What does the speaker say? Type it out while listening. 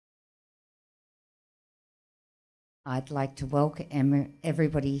I'd like to welcome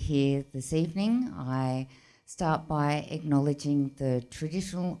everybody here this evening. I start by acknowledging the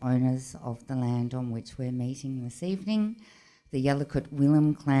traditional owners of the land on which we're meeting this evening, the Yalukit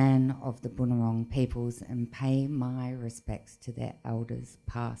Willam clan of the Bunurong peoples, and pay my respects to their elders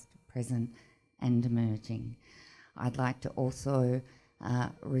past, present and emerging. I'd like to also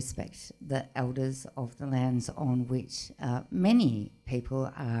respect the elders of the lands on which many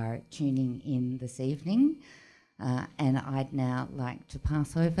people are tuning in this evening. And I'd now like to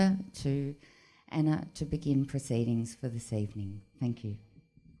pass over to Anna to begin proceedings for this evening. Thank you.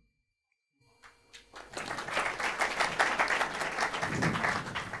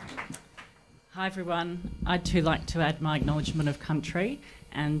 Hi everyone. I'd too like to add my acknowledgement of country,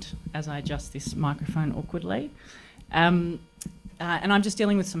 and as I adjust this microphone awkwardly. And I'm just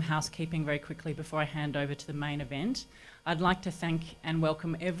dealing with some housekeeping very quickly before I hand over to the main event. I'd like to thank and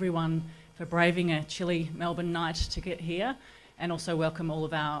welcome everyone for braving a chilly Melbourne night to get here, and also welcome all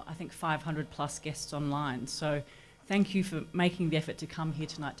of our, I think, 500 plus guests online. So thank you for making the effort to come here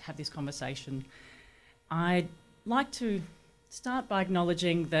tonight to have this conversation. I'd like to start by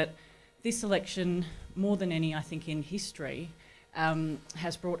acknowledging that this election, more than any, I think, in history,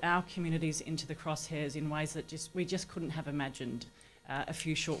 has brought our communities into the crosshairs in ways that we just couldn't have imagined a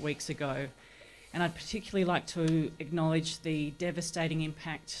few short weeks ago. And I'd particularly like to acknowledge the devastating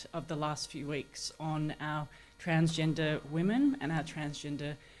impact of the last few weeks on our transgender women and our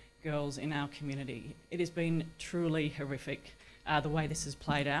transgender girls in our community. It has been truly horrific, the way this has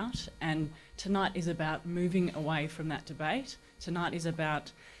played out. And tonight is about moving away from that debate. Tonight is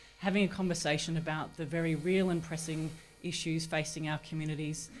about having a conversation about the very real and pressing issues facing our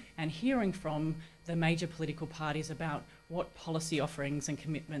communities, and hearing from the major political parties about what policy offerings and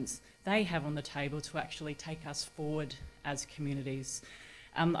commitments they have on the table to actually take us forward as communities.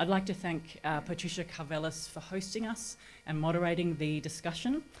 I'd like to thank Patricia Karvelas for hosting us and moderating the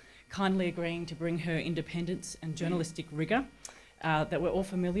discussion, kindly agreeing to bring her independence and journalistic rigour that we're all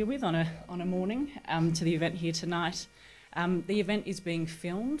familiar with on a morning to the event here tonight. The event is being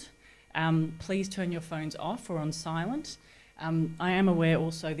filmed. Please turn your phones off or on silent. I am aware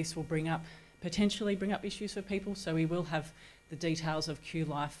also this will potentially bring up issues for people, so we will have the details of Q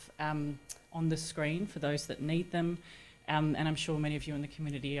Life on the screen for those that need them. And I'm sure many of you in the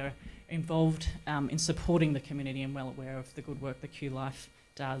community are involved in supporting the community and well aware of the good work that Q Life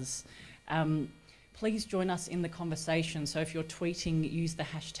does. Please join us in the conversation. So if you're tweeting, use the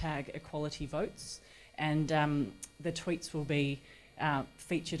hashtag #EqualityVotes. And the tweets will be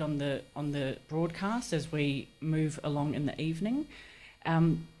featured on the broadcast as we move along in the evening.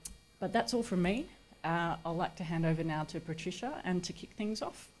 But that's all from me. I'd like to hand over now to Patricia and to kick things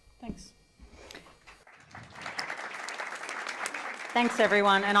off. Thanks. Thanks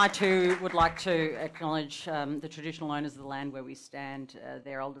everyone, and I too would like to acknowledge the traditional owners of the land where we stand,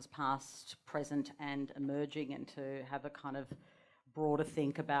 their elders past, present and emerging, and to have a kind of broader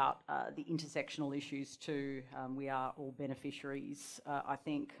think about the intersectional issues too. We are all beneficiaries, I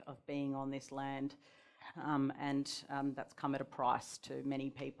think, of being on this land, and that's come at a price to many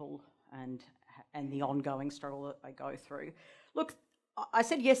people and the ongoing struggle that they go through. Look, I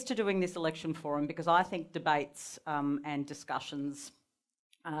said yes to doing this election forum because I think debates and discussions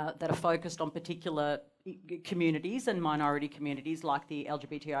that are focused on particular communities and minority communities like the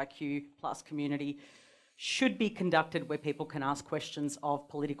LGBTIQ plus community should be conducted where people can ask questions of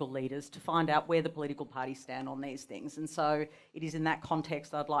political leaders to find out where the political parties stand on these things. And so it is in that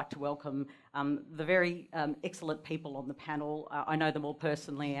context I'd like to welcome the very excellent people on the panel. I know them all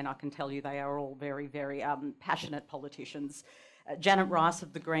personally, and I can tell you they are all very, very passionate politicians. Janet Rice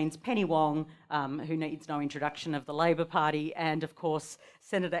of the Greens, Penny Wong, who needs no introduction, of the Labor Party, and of course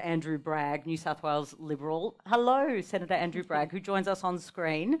Senator Andrew Bragg, New South Wales Liberal. Hello, Senator Andrew Bragg, who joins us on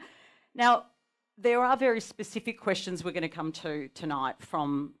screen. Now, there are very specific questions we're going to come to tonight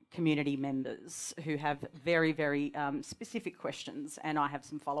from community members who have very, very specific questions, and I have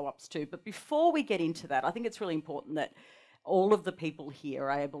some follow-ups too. But before we get into that, I think it's really important that all of the people here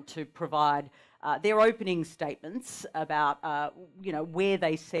are able to provide their opening statements about, where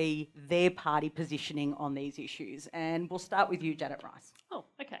they see their party positioning on these issues. And we'll start with you, Janet Rice. Oh,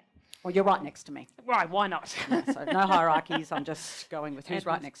 okay. Well, you're right next to me. Right, why not? Yeah, so no hierarchies, I'm just going with who's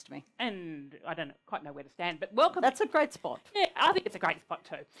right next to me. And I don't quite know where to stand, but welcome. That's a great spot. Yeah, I think it's a great spot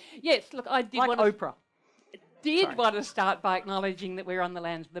too. Yes, look, I did like Oprah. Want to start by acknowledging that we're on the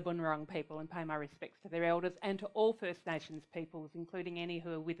lands of the Bunurong people and pay my respects to their elders and to all First Nations peoples, including any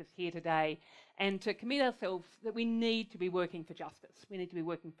who are with us here today, and to commit ourselves that we need to be working for justice. We need to be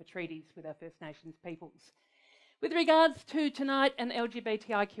working for treaties with our First Nations peoples. With regards to tonight and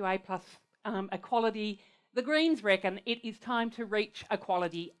LGBTIQA plus equality, The Greens reckon it is time to reach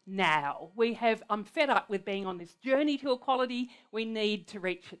equality now. I'm fed up with being on this journey to equality. We need to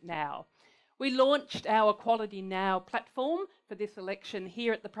reach it now. We launched our Equality Now platform for this election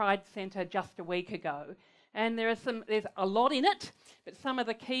here at the Pride Centre just a week ago. And there's a lot in it, but some of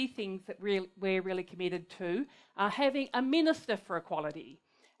the key things that we're really committed to are having a Minister for Equality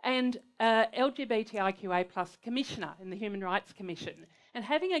and LGBTIQA+ Commissioner in the Human Rights Commission, and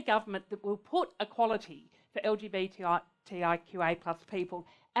having a government that will put equality for LGBTIQA+ people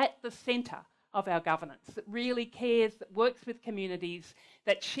at the centre of our governance, that really cares, that works with communities,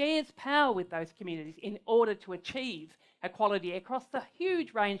 that shares power with those communities in order to achieve equality across the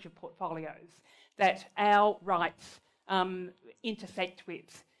huge range of portfolios that our rights intersect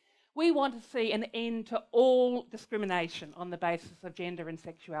with. We want to see an end to all discrimination on the basis of gender and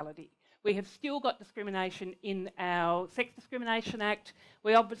sexuality. We have still got discrimination in our Sex Discrimination Act.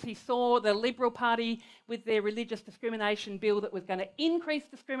 We obviously saw the Liberal Party with their religious discrimination bill that was going to increase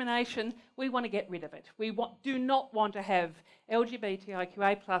discrimination. We want to get rid of it. We do not want to have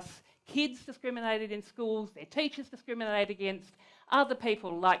LGBTIQA+ kids discriminated in schools, their teachers discriminated against, other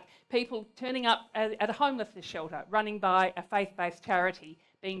people, like people turning up at a homelessness shelter, running by a faith-based charity,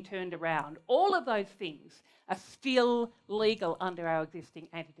 being turned around. All of those things are still legal under our existing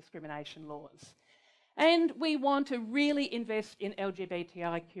anti-discrimination laws. And we want to really invest in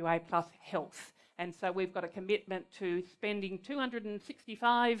LGBTIQA+ health. And so we've got a commitment to spending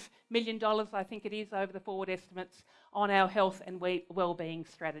 $265 million, I think it is, over the forward estimates on our health and wellbeing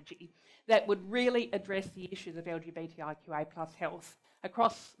strategy that would really address the issues of LGBTIQA+ health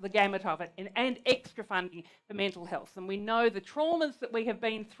across the gamut of it, and extra funding for mental health. And we know the traumas that we have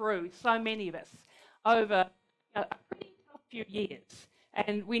been through, so many of us, over a pretty tough few years.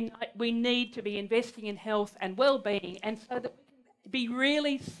 And we need to be investing in health and well-being, and so that we can be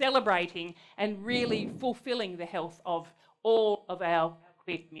really celebrating and really fulfilling the health of all of our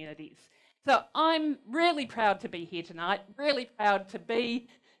queer communities. So I'm really proud to be here tonight, really proud to be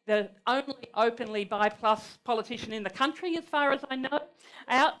the only openly bi-plus politician in the country, as far as I know,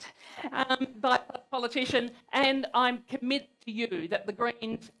 bi-plus politician, and I'm committed to you that the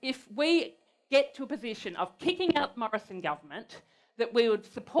Greens, if we get to a position of kicking out the Morrison government, that we would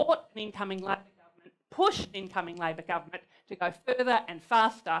support an incoming Labor government, push an incoming Labor government to go further and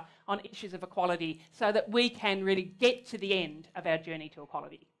faster on issues of equality so that we can really get to the end of our journey to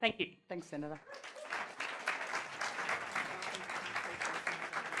equality. Thank you. Thanks, Senator.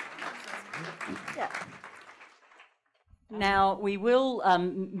 Yeah. Now, we will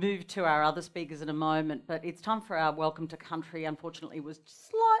move to our other speakers in a moment, but it's time for our Welcome to Country. Unfortunately, it was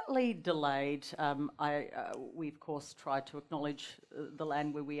slightly delayed. We, of course, tried to acknowledge the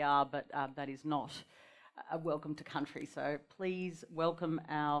land where we are, but that is not a Welcome to Country. So please welcome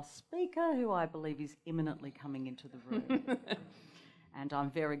our speaker, who I believe is imminently coming into the room. And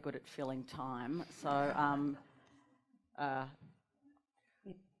I'm very good at filling time. So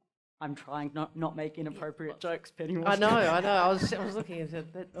I'm trying not make inappropriate jokes, Penny Wong. I know. I was looking at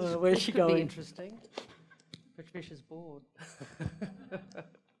it. Where's she going? Could be interesting. Patricia's bored.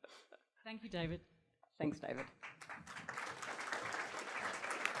 Thank you, David. Thanks, David.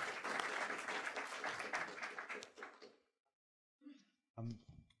 I'm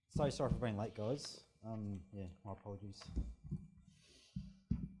so sorry for being late, guys. Yeah, my apologies.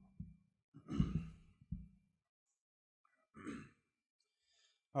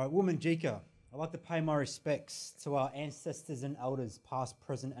 All right, Woman Jika, I'd like to pay my respects to our ancestors and elders, past,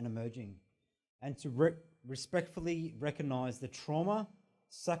 present and emerging, and to respectfully recognise the trauma,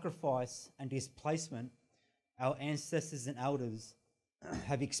 sacrifice and displacement our ancestors and elders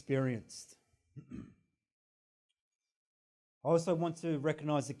have experienced. I also want to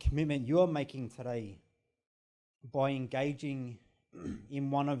recognise the commitment you are making today by engaging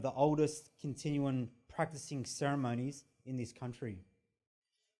in one of the oldest continuing practicing ceremonies in this country,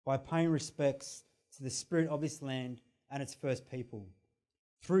 by paying respects to the spirit of this land and its first people.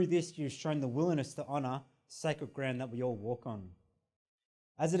 Through this, you've shown the willingness to honour sacred ground that we all walk on.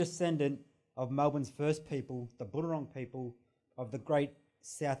 As a descendant of Melbourne's first people, the Bunurong people of the great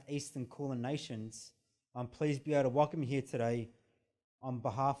southeastern Kulin nations, I'm pleased to be able to welcome you here today on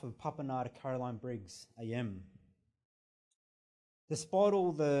behalf of Papanata Caroline Briggs, AM. Despite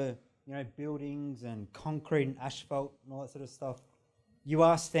all the buildings and concrete and asphalt and all that sort of stuff, you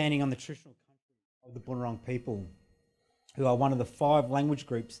are standing on the traditional country of the Bunurong people, who are one of the 5 language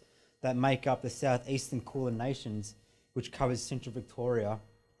groups that make up the southeastern Kulin nations, which covers central Victoria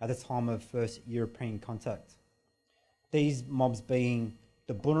at the time of first European contact. These mobs being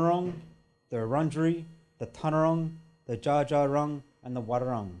the Bunurong, the Wurundjeri, the Tanarong, the Dja Dja Wurrung and the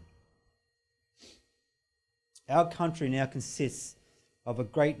Wadawurrung. Our country now consists of a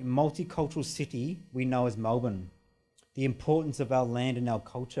great multicultural city we know as Melbourne, the importance of our land and our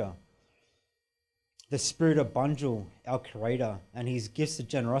culture, the spirit of Bunjil, our creator, and his gifts of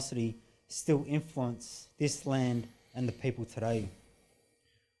generosity still influence this land and the people today.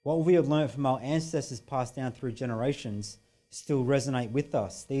 What we have learned from our ancestors passed down through generations still resonate with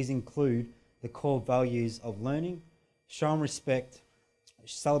us. These include the core values of learning, showing respect,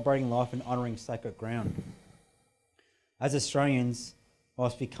 celebrating life, and honouring sacred ground. As Australians,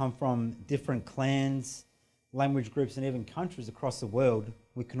 whilst we come from different clans, language groups, and even countries across the world,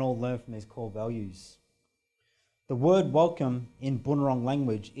 we can all learn from these core values. The word welcome in Bunurong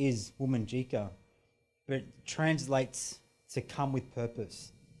language is Womanjika, but it translates to come with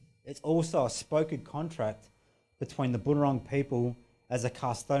purpose. It's also a spoken contract between the Bunurong people as the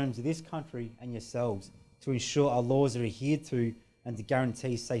custodians of this country and yourselves to ensure our laws are adhered to and to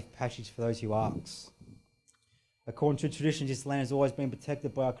guarantee safe passage for those who ask. According to tradition, this land has always been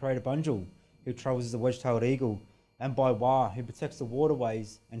protected by our creator Bunjil, who travels as a wedge-tailed eagle, and by Wa, who protects the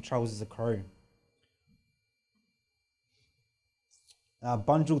waterways and travels as a crow.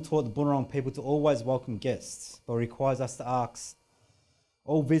 Bunjil taught the Bunurong people to always welcome guests, but requires us to ask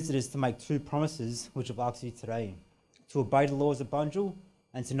all visitors to make two promises, which I've asked you today: to obey the laws of Bunjil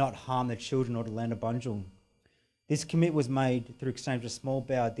and to not harm the children or the land of Bunjil. This commit was made through exchange of a small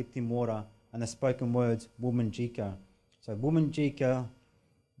bow dipped in water and the spoken words Womanjika. So Womanjika,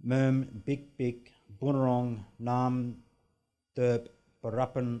 Merm, Bik Bik, Bunurong, Nam, Derp,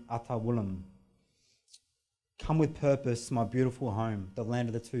 Barapan, Atawulam. Come with purpose to my beautiful home, the land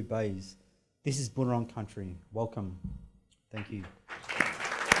of the two bays. This is Bunurong country. Welcome. Thank you.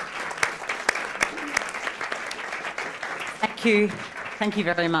 Thank you. Thank you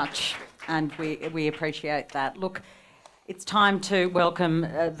very much. And we appreciate that. Look, it's time to welcome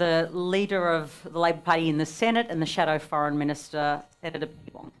the leader of the Labor Party in the Senate and the Shadow Foreign Minister, Senator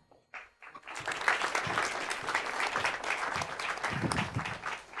Penny Wong.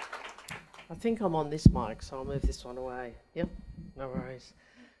 I think I'm on this mic, so I'll move this one away. Yep, no worries.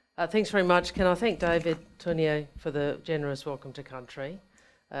 Thanks very much. Can I thank David Tournier for the generous welcome to country,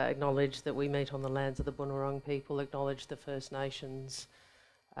 acknowledge that we meet on the lands of the Bunurong people, acknowledge the First Nations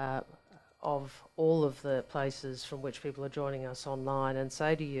of all of the places from which people are joining us online, and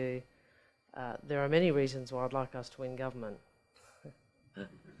say to you, there are many reasons why I'd like us to win government.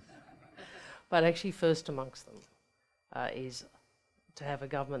 But actually first amongst them is to have a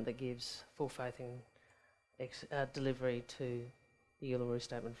government that gives full faith in delivery to the Uluru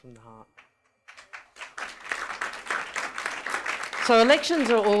Statement from the Heart. So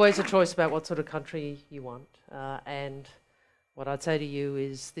elections are always a choice about what sort of country you want, and what I'd say to you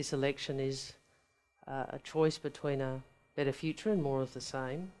is this election is a choice between a better future and more of the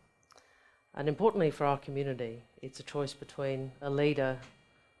same. And importantly for our community, it's a choice between a leader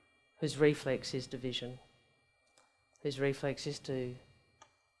whose reflex is division, whose reflex is to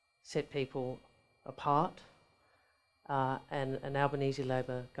set people apart, and an Albanese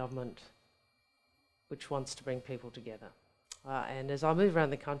Labor government which wants to bring people together. And as I move around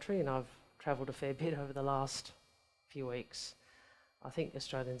the country, and I've travelled a fair bit over the last few weeks, I think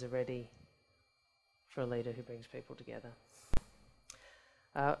Australians are ready for a leader who brings people together.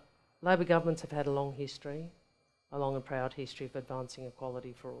 Labor governments have had a long history, a long and proud history of advancing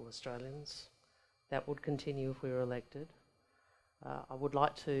equality for all Australians. That would continue if we were elected. I would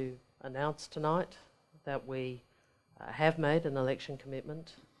like to announce tonight that we have made an election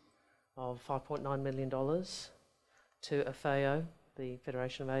commitment of $5.9 million to AFAO, the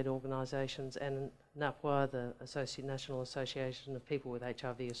Federation of Aid Organisations, and NAPWA, the National Association of People with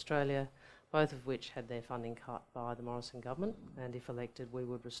HIV Australia, both of which had their funding cut by the Morrison government, and if elected we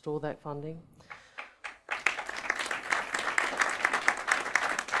would restore that funding.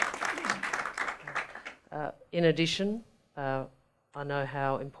 In addition, I know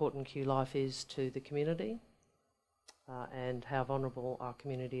how important QLife is to the community and how vulnerable our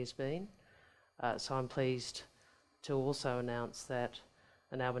community has been, so I'm pleased to also announce that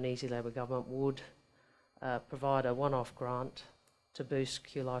an Albanese Labor government would provide a one-off grant to boost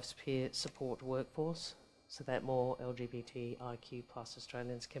QLife's peer support workforce so that more LGBTIQ plus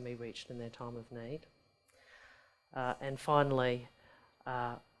Australians can be reached in their time of need. And finally,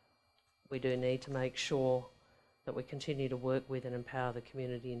 we do need to make sure that we continue to work with and empower the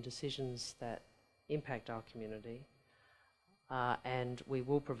community in decisions that impact our community. And we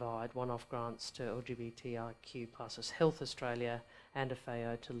will provide one-off grants to LGBTIQ plus Health Australia and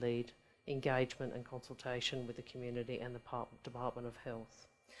AFAO to lead engagement and consultation with the community and the Department of Health.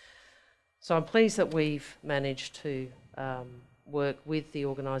 So I'm pleased that we've managed to work with the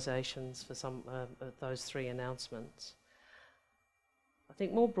organisations for some of those three announcements. I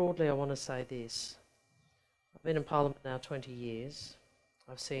think more broadly I want to say this. I've been in Parliament now 20 years.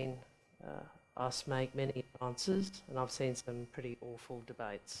 I've seen us make many advances, and I've seen some pretty awful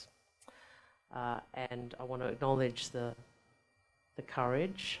debates. And I want to acknowledge the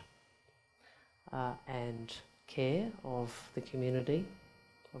courage and care of the community,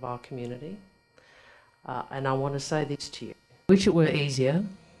 of our community. And I want to say this to you. I wish it were easier,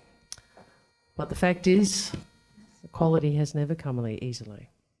 but the fact is, equality has never come easily.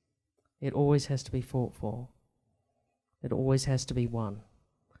 It always has to be fought for. It always has to be won.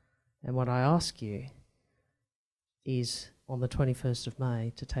 And what I ask you is, on the 21st of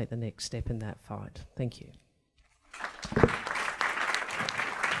May, to take the next step in that fight. Thank you.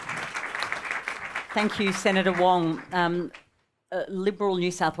 Thank you, Senator Wong. Liberal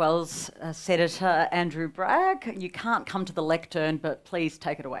New South Wales Senator Andrew Bragg, you can't come to the lectern, but please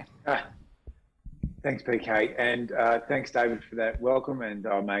take it away. Thanks, PK, and thanks, David, for that welcome, and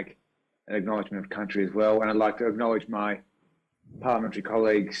I'll make an acknowledgement of country as well. And I'd like to acknowledge my parliamentary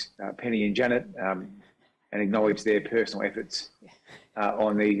colleagues, Penny and Janet, and acknowledge their personal efforts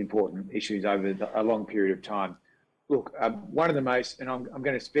on these important issues over a long period of time. Look, one of the most, and I'm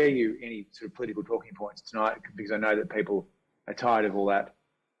going to spare you any sort of political talking points tonight, because I know that people are tired of all that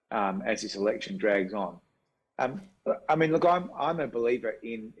as this election drags on. I mean, look, I'm a believer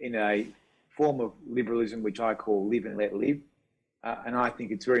in a form of liberalism which I call live and let live, and I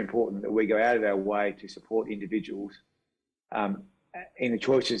think it's very important that we go out of our way to support individuals in the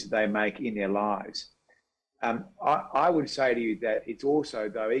choices that they make in their lives. I would say to you that it's also,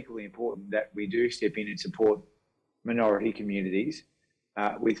 though, equally important that we do step in and support minority communities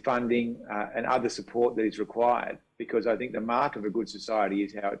with funding and other support that is required, because I think the mark of a good society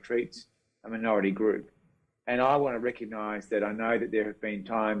is how it treats a minority group. And I want to recognise that I know that there have been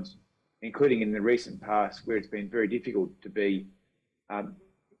times, including in the recent past, where it's been very difficult to be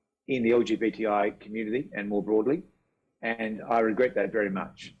in the LGBTI community and more broadly, and I regret that very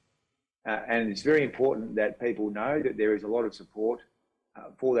much. And it's very important that people know that there is a lot of support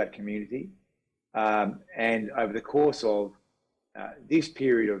for that community. And over the course of this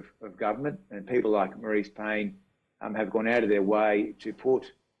period of government, and people like Maurice Payne have gone out of their way to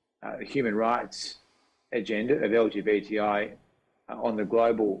put the human rights agenda of LGBTI on the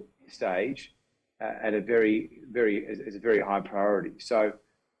global stage at a very high priority. So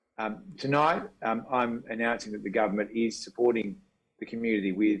tonight, I'm announcing that the government is supporting the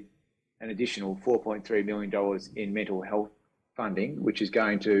community with an additional $4.3 million in mental health funding, which is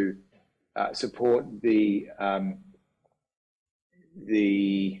going to support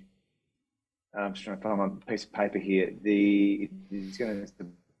I'm just trying to find my piece of paper here. It's going to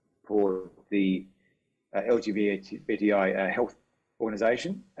support the LGBTI health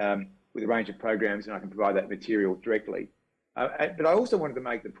organisation with a range of programs, and I can provide that material directly. But I also wanted to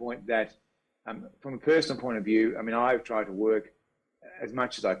make the point that from a personal point of view, I mean, I've tried to work as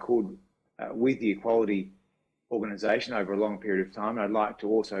much as I could with the equality organisation over a long period of time. And I'd like to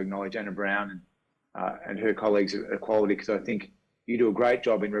also acknowledge Anna Brown and her colleagues at Equality, because I think you do a great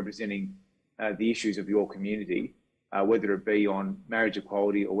job in representing the issues of your community, whether it be on marriage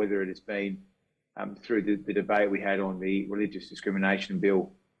equality or whether it has been through the debate we had on the religious discrimination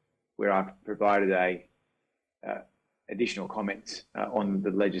bill, where I provided additional comments on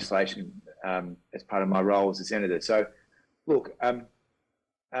the legislation as part of my role as a senator. So, look,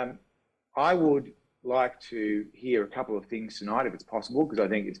 I would like to hear a couple of things tonight, if it's possible, because I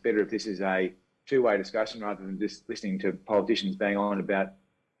think it's better if this is a two-way discussion rather than just listening to politicians bang on about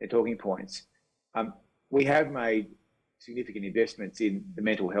their talking points. We have made significant investments in the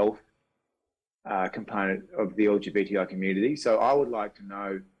mental health component of the LGBTI community. So I would like to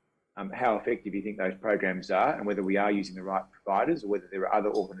know how effective you think those programs are, and whether we are using the right providers or whether there are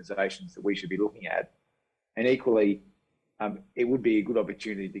other organisations that we should be looking at. And equally, it would be a good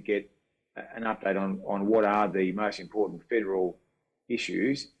opportunity to get an update on what are the most important federal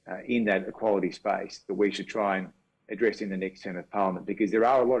issues in that equality space that we should try and address in the next term of Parliament, because there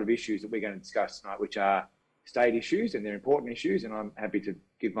are a lot of issues that we're going to discuss tonight which are state issues, and they're important issues, and I'm happy to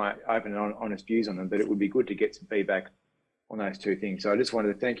give my open and honest views on them, but it would be good to get some feedback on those two things. So I just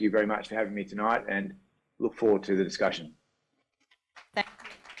wanted to thank you very much for having me tonight, and look forward to the discussion. Thank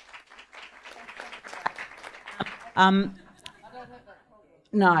you.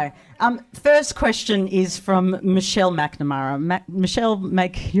 No. First question is from Michelle McNamara. Michelle,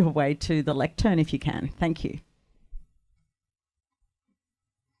 make your way to the lectern if you can. Thank you.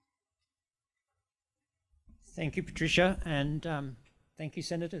 Thank you, Patricia, and thank you,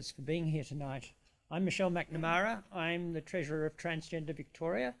 Senators, for being here tonight. I'm Michelle McNamara. I'm the Treasurer of Transgender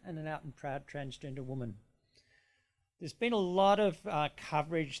Victoria and an out and proud transgender woman. There's been a lot of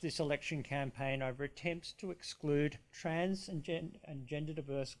coverage this election campaign over attempts to exclude trans and gender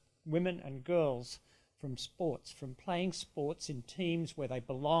diverse women and girls from sports, from playing sports in teams where they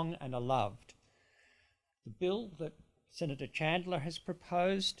belong and are loved. The bill that Senator Chandler has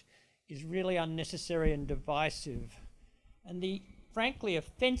proposed is really unnecessary and divisive, and the frankly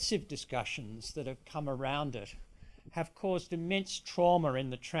offensive discussions that have come around it have caused immense trauma in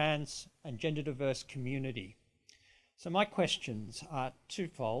the trans and gender diverse community. So my questions are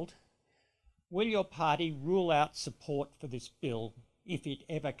twofold. Will your party rule out support for this bill if it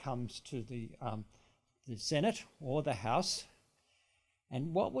ever comes to the Senate or the House?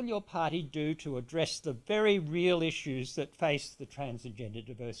 And what will your party do to address the very real issues that face the trans and gender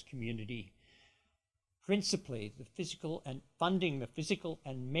diverse community? Principally, the physical and funding the physical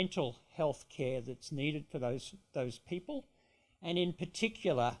and mental health care that's needed for those people, and in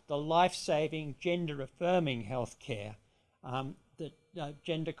particular, the life-saving, gender-affirming health care,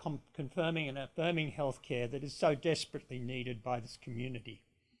 gender-confirming and affirming health care that is so desperately needed by this community.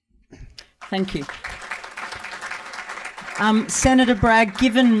 Thank you. Senator Bragg,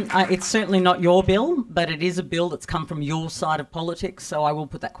 given it's certainly not your bill, but it is a bill that's come from your side of politics, so I will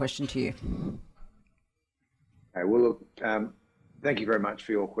put that question to you. Okay, well, look, thank you very much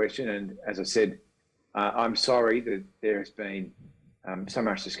for your question. And as I said, I'm sorry that there has been so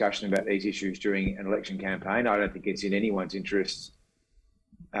much discussion about these issues during an election campaign. I don't think it's in anyone's interest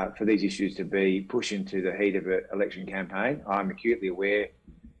for these issues to be pushed into the heat of an election campaign. I'm acutely aware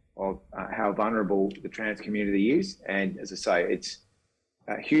of how vulnerable the trans community is. And as I say, it's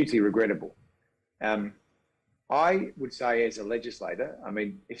hugely regrettable. I would say as a legislator, I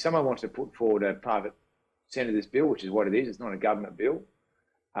mean, if someone wants to put forward a private senator's bill, which is what it is, it's not a government bill,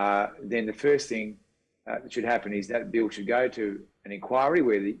 then the first thing that should happen is that bill should go to an inquiry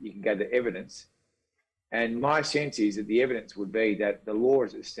where you can gather evidence. And my sense is that the evidence would be that the law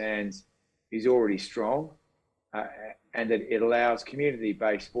as it stands is already strong, and that it allows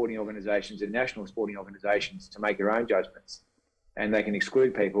community-based sporting organisations and national sporting organisations to make their own judgments, and they can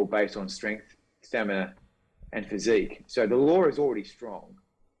exclude people based on strength, stamina and physique. So the law is already strong.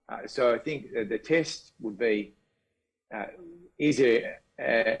 So I think the test would be, is there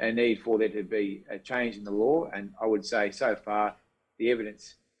a need for there to be a change in the law? And I would say so far the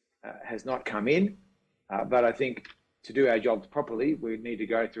evidence has not come in, but I think to do our jobs properly, we need to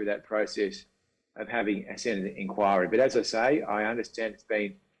go through that process of having a Senate inquiry. But as I say, I understand it's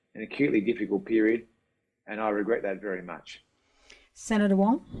been an acutely difficult period, and I regret that very much. Senator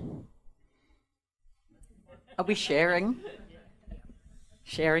Wong? Are we sharing?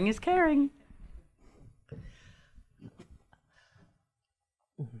 Sharing is caring.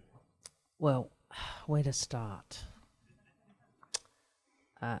 Well, where to start?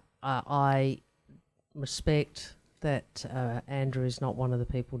 I respect that Andrew is not one of the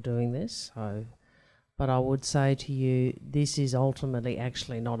people doing this, but I would say to you, this is ultimately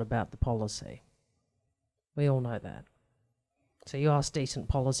actually not about the policy. We all know that. So you ask decent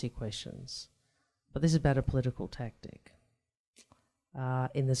policy questions, but this is about a political tactic.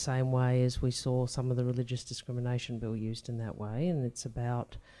 In the same way as we saw some of the religious discrimination bill used in that way, and it's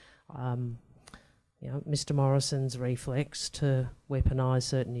about Mr. Morrison's reflex to weaponise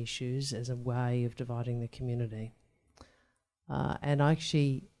certain issues as a way of dividing the community. And I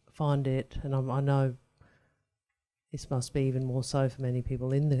actually find it, and I know this must be even more so for many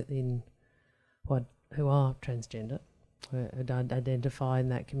people who are transgender, who don't identify in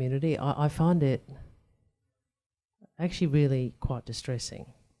that community. I find it actually really quite distressing.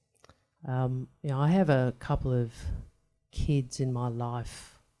 I have a couple of kids in my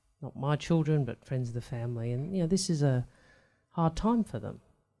life, not my children, but friends of the family, and this is a hard time for them.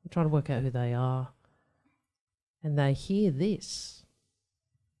 They're trying to work out who they are, and they hear this.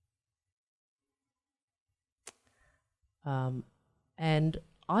 And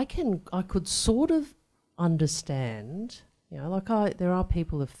I could sort of understand, there are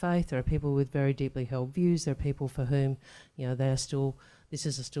people of faith, there are people with very deeply held views, there are people for whom, this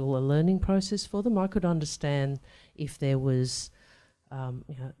is still a learning process for them. I could understand if there was,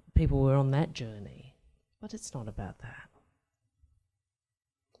 people were on that journey, but it's not about that,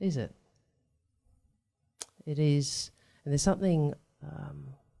 is it? It is, and there's something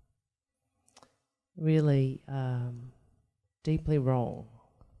really deeply wrong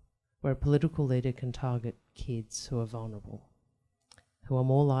where a political leader can target kids who are vulnerable, who are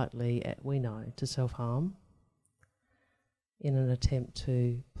more likely, we know, to self-harm in an attempt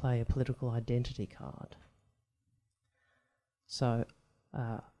to play a political identity card. So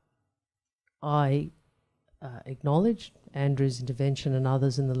I acknowledge Andrew's intervention and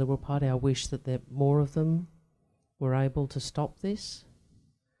others in the Liberal Party. I wish that more of them were able to stop this.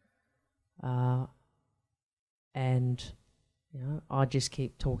 And I just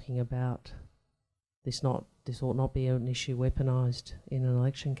keep talking about this ought not be an issue weaponised in an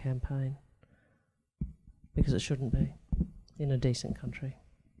election campaign, because it shouldn't be in a decent country.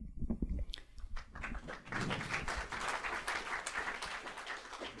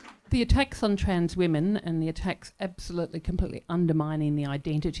 The attacks on trans women and the attacks absolutely completely undermining the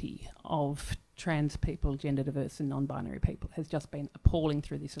identity of trans people, gender diverse and non-binary people has just been appalling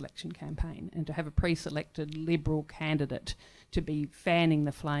through this election campaign. And to have a pre-selected Liberal candidate to be fanning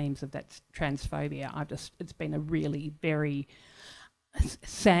the flames of that transphobia, it's been a really very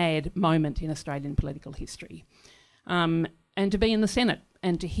sad moment in Australian political history. And to be in the Senate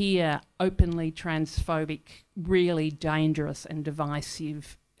and to hear openly transphobic, really dangerous and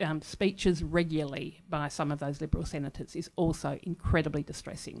divisive speeches regularly by some of those Liberal senators is also incredibly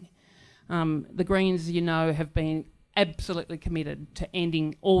distressing. The Greens, have been absolutely committed to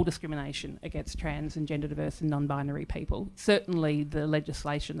ending all discrimination against trans and gender diverse and non-binary people. Certainly the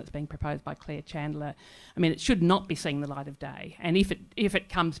legislation that's being proposed by Claire Chandler, it should not be seeing the light of day. And if it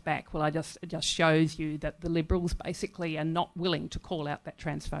comes back, well, it just shows you that the Liberals basically are not willing to call out that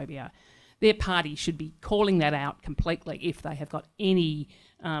transphobia. Their party should be calling that out completely if they have got any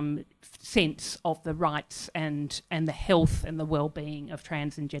sense of the rights and the health and the well-being of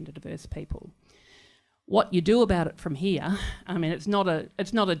trans and gender diverse people. What you do about it from here, it's not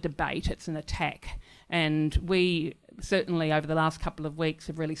a debate, it's an attack. And we certainly over the last couple of weeks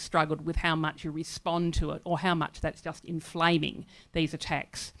have really struggled with how much you respond to it or how much that's just inflaming these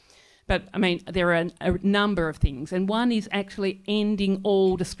attacks. But, there are a number of things, and one is actually ending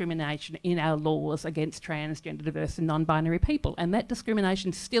all discrimination in our laws against transgender, diverse and non-binary people, and that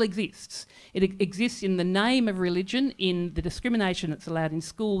discrimination still exists. It exists in the name of religion, in the discrimination that's allowed in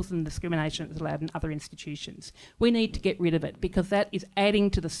schools and the discrimination that's allowed in other institutions. We need to get rid of it because that is adding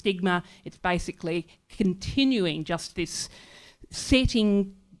to the stigma. It's basically continuing just this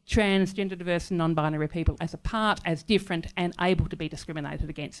setting transgender, diverse and non-binary people as apart, as different and able to be discriminated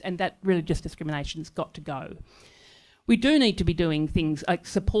against, and that religious discrimination's got to go. We do need to be doing things like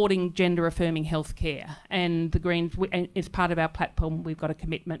supporting gender-affirming healthcare, and the Greens, as part of our platform, we've got a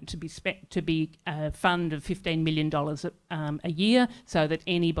commitment to be a fund of $15 million a year, so that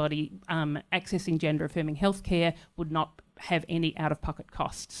anybody accessing gender-affirming healthcare would not have any out-of-pocket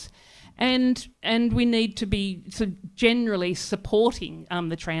costs. And we need to be generally supporting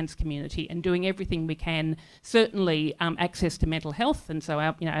the trans community and doing everything we can, certainly access to mental health. And so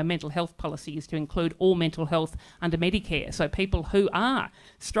our mental health policy is to include all mental health under Medicare. So people who are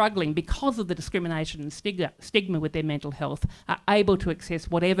struggling because of the discrimination and stigma with their mental health are able to access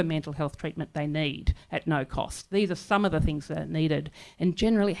whatever mental health treatment they need at no cost. These are some of the things that are needed. And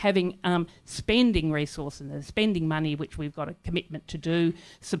generally having spending resources and spending money, which we've got a commitment to do,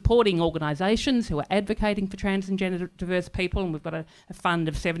 supporting organisations who are advocating for trans and gender diverse people, and we've got a fund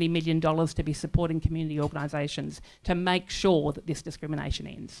of $70 million to be supporting community organisations to make sure that this discrimination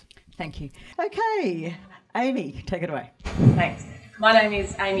ends. Thank you. Okay, Amy, take it away. Thanks. My name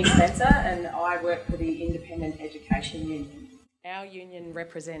is Amy Spencer and I work for the Independent Education Union. Our union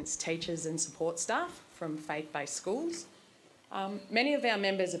represents teachers and support staff from faith-based schools. Many of our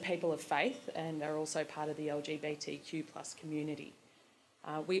members are people of faith and are also part of the LGBTIQ+ community.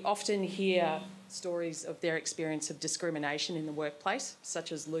 We often hear stories of their experience of discrimination in the workplace,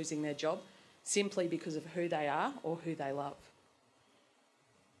 such as losing their job, simply because of who they are or who they love.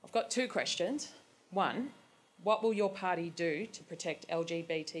 I've got two questions. One, what will your party do to protect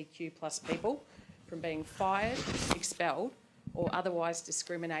LGBTIQ+ people from being fired, expelled, or otherwise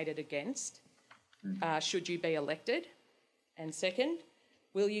discriminated against should you be elected? And second,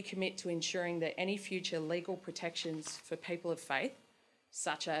 will you commit to ensuring that any future legal protections for people of faith,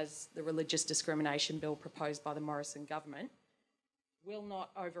 such as the religious discrimination bill proposed by the Morrison government, will not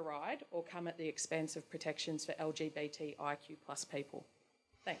override or come at the expense of protections for LGBTIQ+ people?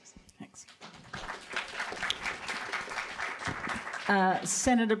 Thanks. Thanks.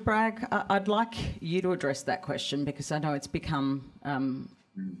 Senator Bragg, I'd like you to address that question because I know it's become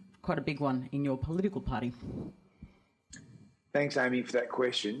quite a big one in your political party. Thanks, Amy, for that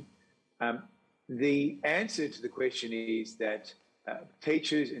question. The answer to the question is that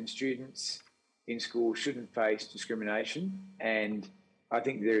teachers and students in school shouldn't face discrimination, and I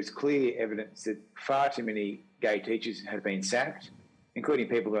think there is clear evidence that far too many gay teachers have been sacked, including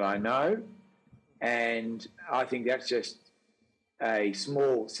people that I know, and I think that's just a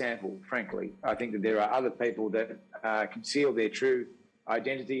small sample, frankly. I think that there are other people that conceal their true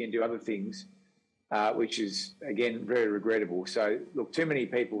identity and do other things, which is, again, very regrettable. So, look, too many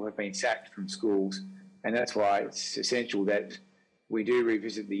people have been sacked from schools, and that's why it's essential that we do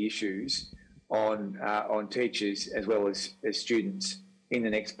revisit the issues on teachers as well as students in the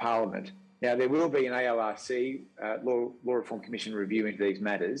next parliament. Now, there will be an ALRC, Law Reform Commission review into these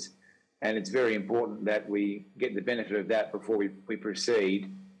matters, and it's very important that we get the benefit of that before we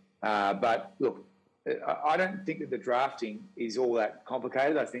proceed. But look, I don't think that the drafting is all that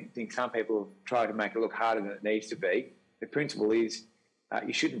complicated. I think some people have tried to make it look harder than it needs to be. The principle is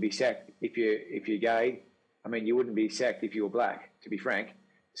you shouldn't be sacked if you're gay. I mean, you wouldn't be sacked if you were black, to be frank.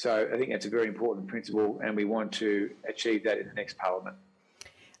 So I think that's a very important principle, and we want to achieve that in the next parliament.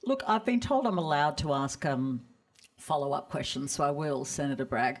 Look, I've been told I'm allowed to ask follow-up questions, so I will, Senator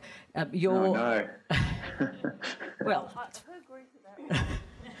Bragg. Oh, no. Well,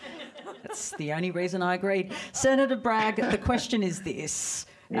 that's the only reason I agreed. Senator Bragg, the question is this.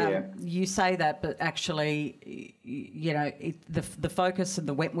 You say that, but actually, you know, the focus of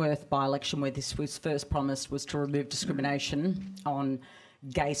the Wentworth by-election where this was first promised was to remove discrimination on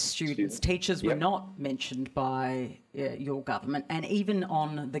gay students. Teachers were not mentioned by your government, and even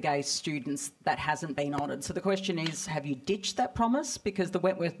on the gay students, that hasn't been honoured. So the question is, have you ditched that promise? Because the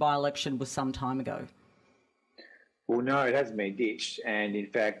Wentworth by-election was some time ago. Well, no, it hasn't been ditched. And in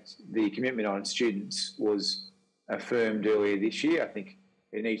fact, the commitment on students was affirmed earlier this year. I think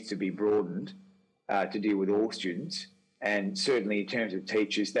it needs to be broadened to deal with all students. And certainly in terms of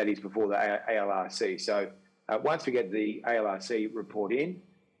teachers, that is before the ALRC. So once we get the ALRC report in,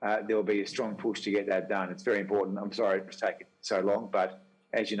 there will be a strong push to get that done. It's very important. I'm sorry it's taken so long, but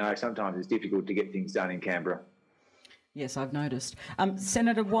as you know, sometimes it's difficult to get things done in Canberra. Yes, I've noticed.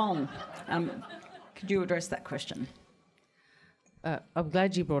 Senator Wong, could you address that question? I'm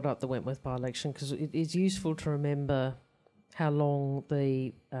glad you brought up the Wentworth by-election, because it is useful to remember how long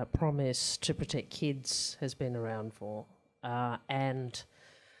the promise to protect kids has been around for.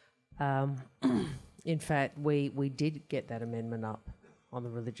 In fact, we did get that amendment up on the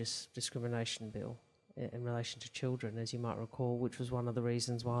religious discrimination bill in relation to children, as you might recall, which was one of the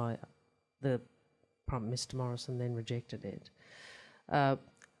reasons why the Prime Minister Morrison then rejected it. I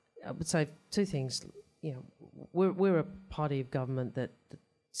would say two things. You know, we're a party of government that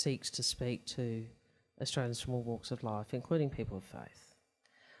seeks to speak to Australians from all walks of life, including people of faith.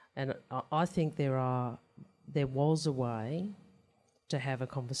 And I think there was a way to have a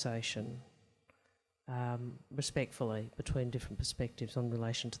conversation respectfully between different perspectives in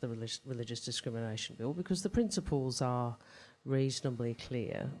relation to the religious discrimination bill, because the principles are reasonably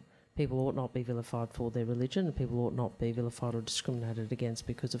clear. People ought not be vilified for their religion, and people ought not be vilified or discriminated against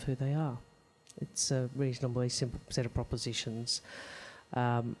because of who they are. It's a reasonably simple set of propositions.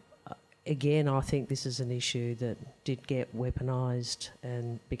 Again, I think this is an issue that did get weaponised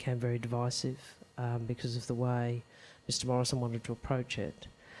and became very divisive because of the way Mr Morrison wanted to approach it.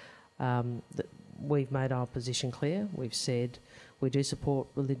 We've made our position clear. We've said we do support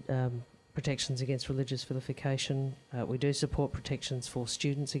protections against religious vilification. We do support protections for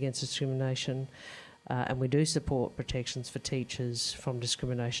students against discrimination. And we do support protections for teachers from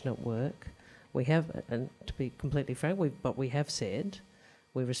discrimination at work. We have, and to be completely frank, we have said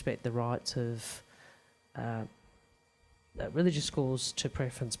we respect the rights of religious schools to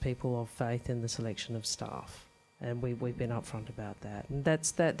preference people of faith in the selection of staff, and we've been upfront about that. And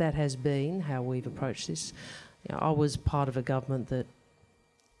that has been how we've approached this. You know, I was part of a government that,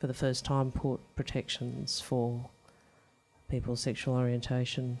 for the first time, put protections for people's sexual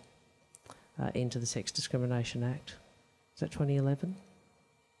orientation into the Sex Discrimination Act. Is that 2011?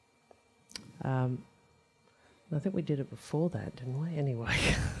 I think we did it before that, didn't we? Anyway,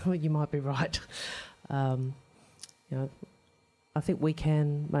 you might be right. You know, I think we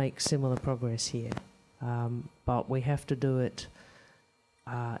can make similar progress here, but we have to do it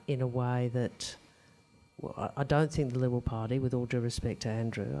in a way that, well, I don't think the Liberal Party, with all due respect to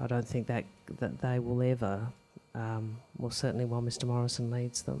Andrew, I don't think that they will ever, well, certainly while Mr Morrison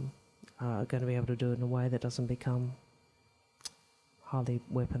leads them, are going to be able to do it in a way that doesn't become highly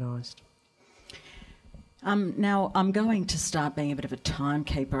weaponised. Now, I'm going to start being a bit of a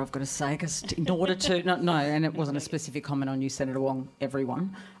timekeeper, I've got to say, because in order to... No, and it wasn't a specific comment on you, Senator Wong,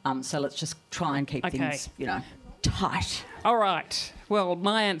 everyone. So let's just try and keep things, you know, tight. All right. Well,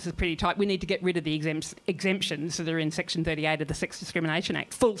 my answer's pretty tight. We need to get rid of the exemptions that are in Section 38 of the Sex Discrimination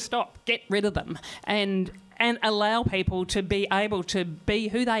Act. Full stop. Get rid of them. And allow people to be able to be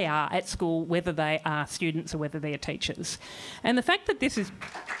who they are at school, whether they are students or whether they are teachers. And the fact that this is...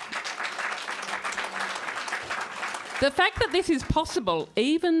 The fact that this is possible,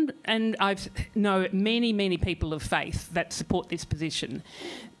 and I know many people of faith that support this position,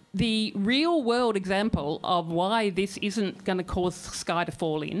 the real world example of why this isn't going to cause sky to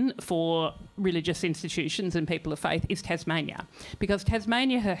fall in for religious institutions and people of faith is Tasmania, because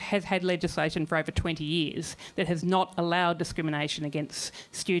Tasmania has had legislation for over 20 years that has not allowed discrimination against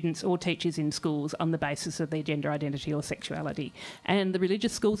students or teachers in schools on the basis of their gender identity or sexuality. And the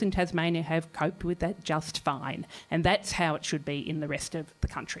religious schools in Tasmania have coped with that just fine. And that's how it should be in the rest of the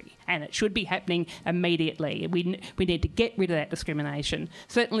country. And it should be happening immediately. We need to get rid of that discrimination.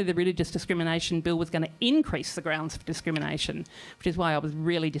 Certainly the religious discrimination bill was going to increase the grounds for discrimination, which is why I was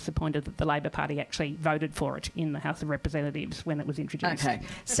really disappointed that the Labor Party actually voted for it in the House of Representatives when it was introduced. Okay.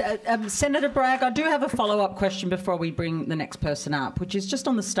 So, Senator Bragg, I do have a follow-up question before we bring the next person up, which is just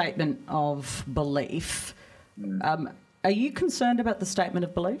on the statement of belief. Are you concerned about the statement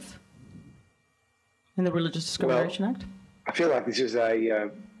of belief in the Religious Discrimination Act? I feel like this is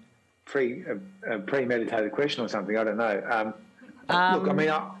a premeditated question or something. I don't know. Look, I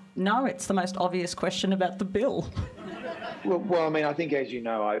mean... No, it's the most obvious question about the bill. Well, I mean, I think, as you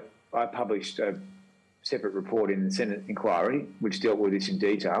know, I published a separate report in the Senate inquiry which dealt with this in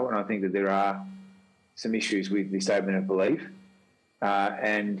detail, and I think that there are some issues with the statement of belief,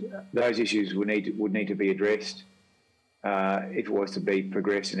 and those issues would need to be addressed if it was to be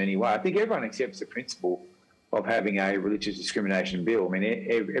progressed in any way. I think everyone accepts the principle of having a religious discrimination bill. I mean,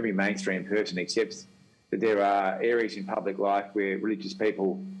 every mainstream person accepts that there are areas in public life where religious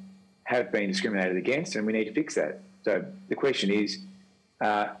people have been discriminated against, and we need to fix that. So the question is,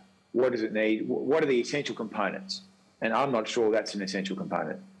 what does it need? What are the essential components? And I'm not sure that's an essential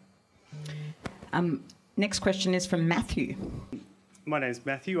component. Next question is from Matthew. My name's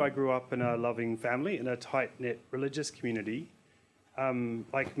Matthew. I grew up in a loving family in a tight-knit religious community.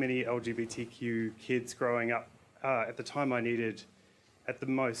 Like many LGBTQ kids growing up, at the time I needed at the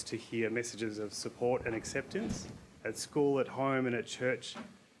most to hear messages of support and acceptance at school, at home and at church.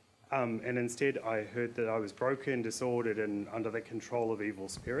 And instead I heard that I was broken, disordered and under the control of evil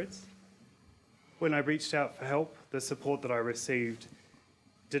spirits. When I reached out for help, the support that I received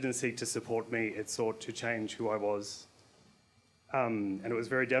didn't seek to support me, it sought to change who I was. And it was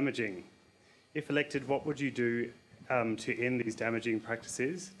very damaging. If elected, what would you do to end these damaging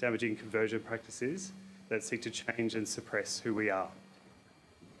practices, damaging conversion practices that seek to change and suppress who we are?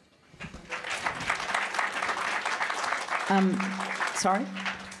 Sorry?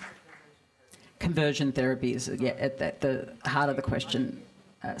 Conversion therapy is at the heart of the question.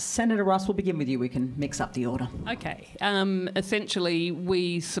 Senator Ross, we'll begin with you. We can mix up the order. Okay. Essentially,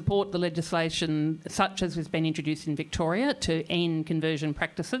 we support the legislation such as has been introduced in Victoria to end conversion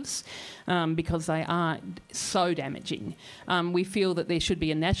practices because they are so damaging. We feel that there should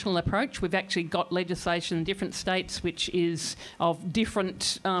be a national approach. We've actually got legislation in different states which is of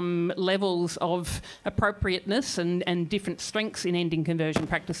different levels of appropriateness and different strengths in ending conversion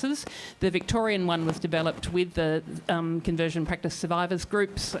practices. The Victorian one was developed with the conversion practice survivors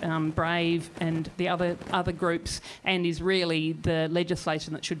group, Brave and the other groups, and is really the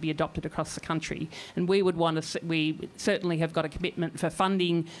legislation that should be adopted across the country. And we we certainly have got a commitment for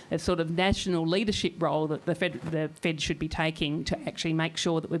funding a sort of national leadership role that the Fed should be taking to actually make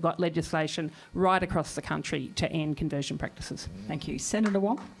sure that we've got legislation right across the country to end conversion practices. Thank you. Senator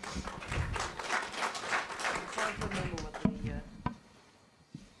Wong.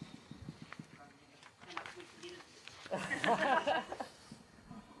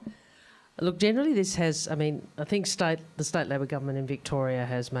 Look, generally this has, I mean, I think the state Labor government in Victoria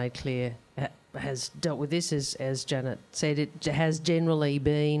has made clear, has dealt with this, as Janet said, it has generally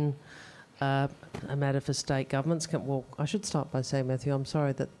been a matter for state governments. Well, I should start by saying, Matthew, I'm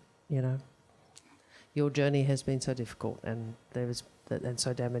sorry that, you know, your journey has been so difficult and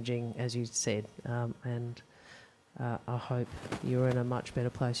so damaging, as you said, and I hope you're in a much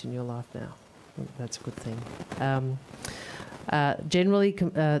better place in your life now. That's a good thing. Generally,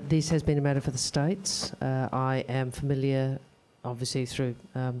 this has been a matter for the states. I am familiar, obviously, through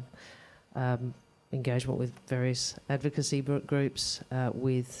engagement with various advocacy groups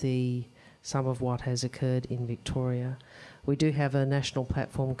with some of what has occurred in Victoria. We do have a national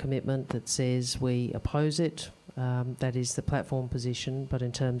platform commitment that says we oppose it. That is the platform position, but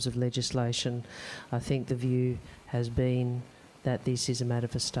in terms of legislation, I think the view has been that this is a matter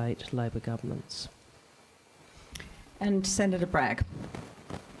for state Labor governments. And Senator Bragg.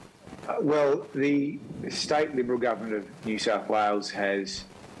 Well, the state Liberal government of New South Wales has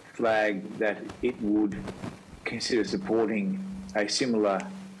flagged that it would consider supporting a similar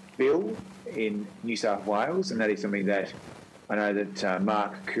bill in New South Wales, and that is something that I know that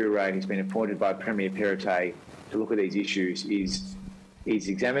Mark Courage has been appointed by Premier Perrottet to look at these issues is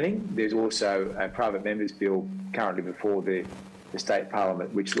examining. There's also a private members bill currently before the state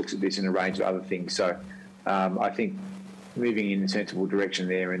parliament, which looks at this and a range of other things. So I think moving in a sensible direction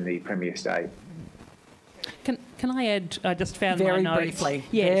there in the Premier state. Can I add? I just found very my notes. briefly,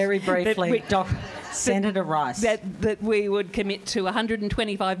 yes, very briefly, Senator Rice. That we would commit to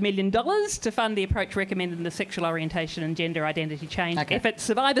 $125 million to fund the approach recommended in the sexual orientation and gender identity change efforts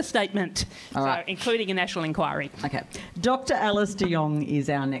survivor statement, including a national inquiry. Okay. Dr. Alice de Jong is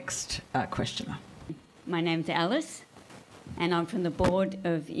our next questioner. My name's Alice, and I'm from the board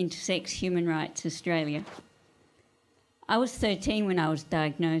of Intersex Human Rights Australia. I was 13 when I was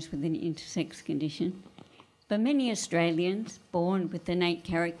diagnosed with an intersex condition. But many Australians born with innate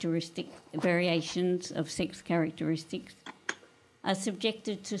characteristic variations of sex characteristics are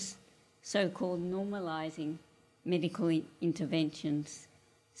subjected to so-called normalising medical interventions,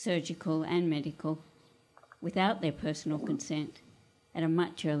 surgical and medical, without their personal consent at a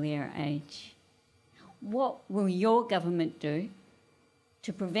much earlier age. What will your government do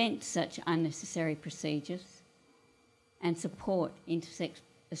to prevent such unnecessary procedures and support intersex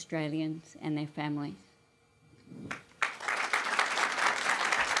Australians and their families?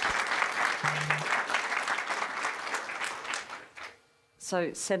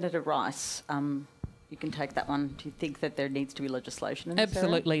 So, Senator Rice, you can take that one. Do you think that there needs to be legislation in this area?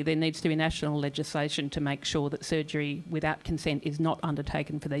 Absolutely. There needs to be national legislation to make sure that surgery without consent is not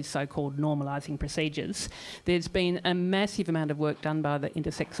undertaken for these so-called normalising procedures. There's been a massive amount of work done by the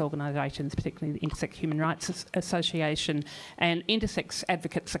intersex organisations, particularly the Intersex Human Rights Association and intersex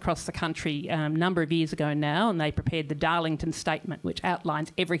advocates across the country a number of years ago now, and they prepared the Darlington Statement, which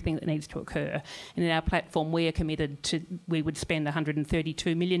outlines everything that needs to occur. And in our platform, we are committed to, we would spend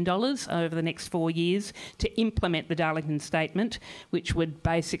 $132 million over the next 4 years to implement the Darlington Statement, which would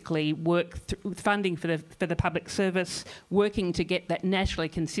basically work with funding for the public service, working to get that nationally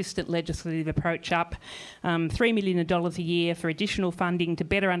consistent legislative approach up, $3 million a year for additional funding to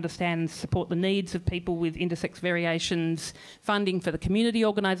better understand and support the needs of people with intersex variations, funding for the community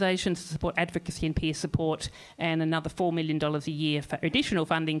organisations to support advocacy and peer support, and another $4 million a year for additional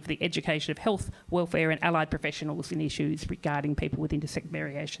funding for the education of health, welfare and allied professionals in issues regarding people with intersex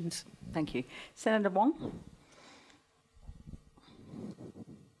variations. Thank you. Senator Wong?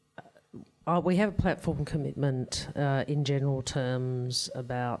 We have a platform commitment in general terms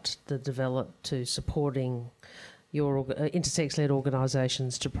about to supporting your intersex-led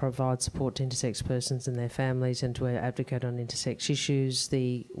organisations to provide support to intersex persons and their families and to advocate on intersex issues.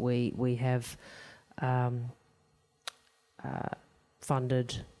 We have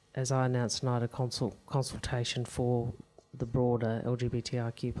funded, as I announced tonight, a consultation for the broader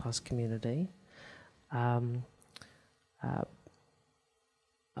LGBTIQ plus community.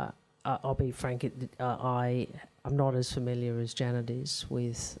 I'll be frank, I'm not as familiar as Janet is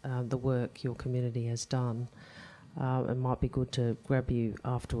with the work your community has done. It might be good to grab you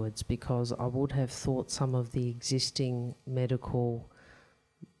afterwards, because I would have thought some of the existing medical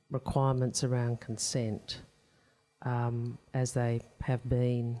requirements around consent, as they have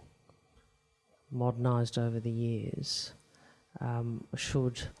been modernised over the years,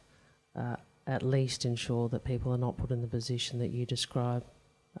 should at least ensure that people are not put in the position that you describe.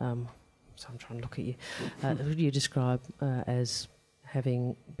 So I'm trying to look at you. You describe as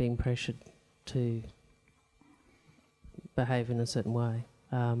having been pressured to behave in a certain way,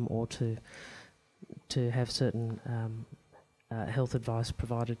 or to have certain health advice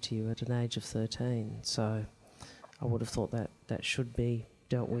provided to you at an age of 13. So I would have thought that should be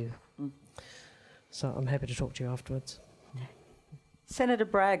dealt with. So I'm happy to talk to you afterwards. Senator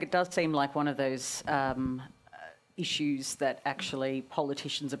Bragg, it does seem like one of those issues that actually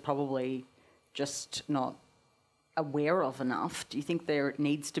politicians are probably just not aware of enough. Do you think there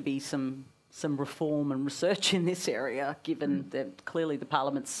needs to be some reform and research in this area, given that clearly the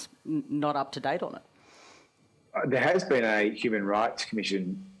Parliament's not up to date on it? There has been a Human Rights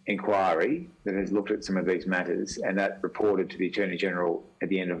Commission inquiry that has looked at some of these matters, and that reported to the Attorney General at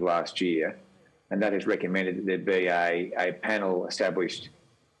the end of last year. And that has recommended that there be a panel established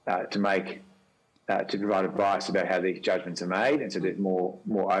to provide advice about how these judgments are made, and so there's more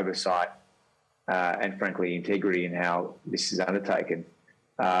oversight and, frankly, integrity in how this is undertaken.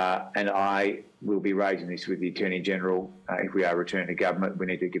 And I will be raising this with the Attorney General. If we are returning to government, we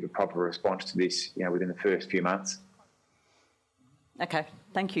need to give a proper response to this, within the first few months. Okay,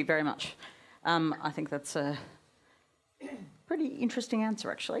 thank you very much. I think that's a pretty interesting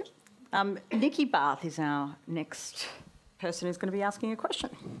answer, actually. Nikki Barth is our next person who's going to be asking a question.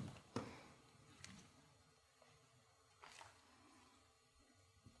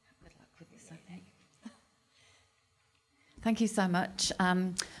 Thank you so much.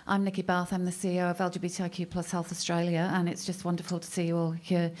 I'm Nikki Barth. I'm the CEO of LGBTIQ Plus Health Australia, and it's just wonderful to see you all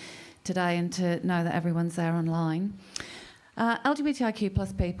here today and to know that everyone's there online. LGBTIQ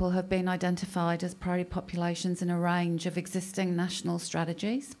plus people have been identified as priority populations in a range of existing national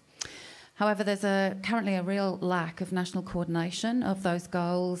strategies. However, there's currently a real lack of national coordination of those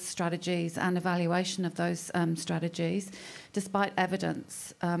goals, strategies and evaluation of those strategies, despite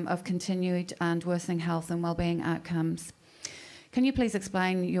evidence of continued and worsening health and wellbeing outcomes. Can you please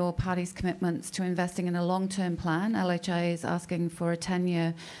explain your party's commitments to investing in a long-term plan? LHA is asking for a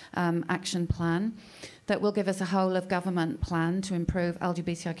 10-year action plan that will give us a whole-of-government plan to improve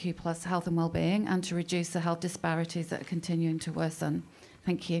LGBTIQ plus health and wellbeing and to reduce the health disparities that are continuing to worsen.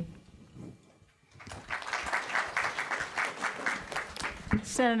 Thank you.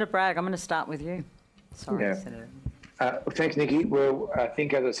 Senator Bragg, I'm going to start with you. Sorry, Yeah. Senator. Thanks, Nikki. Well, I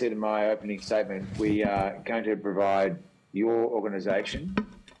think, as I said in my opening statement, we are going to provide your organisation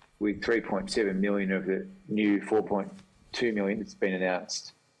with 3.7 million of the new 4.2 million that's been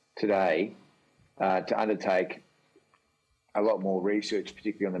announced today to undertake a lot more research,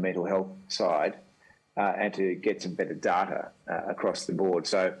 particularly on the mental health side, and to get some better data across the board.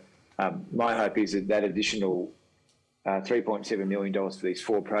 So my hope is that additional $3.7 million for these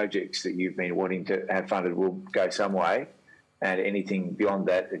 4 projects that you've been wanting to have funded will go some way, and anything beyond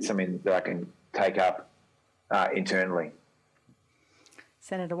that, it's something that I can take up internally.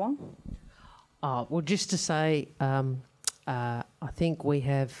 Senator Wong? Well, just to say, I think we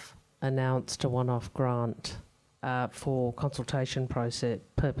have announced a one-off grant for consultation process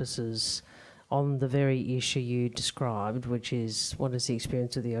purposes on the very issue you described, which is what is the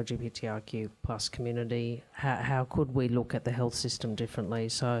experience of the LGBTIQ plus community? How could we look at the health system differently?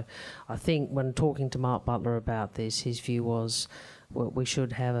 So I think when talking to Mark Butler about this, his view was we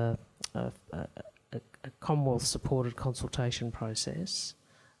should have a Commonwealth-supported consultation process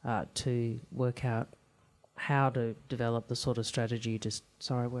to work out how to develop the sort of strategy.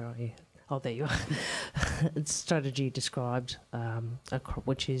 Sorry, where are you? Oh, there you are. Strategy described,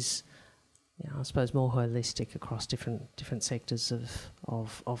 which is, I suppose, more holistic across different sectors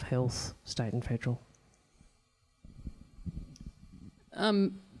of health, state and federal.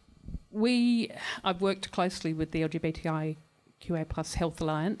 I've worked closely with the LGBTIQA plus Health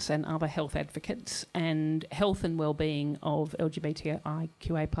Alliance and other health advocates, and health and wellbeing of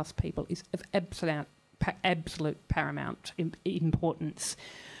LGBTIQA plus people is of absolute paramount importance.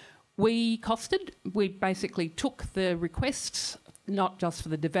 We basically took the requests, not just for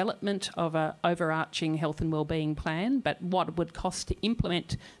the development of an overarching health and wellbeing plan, but what it would cost to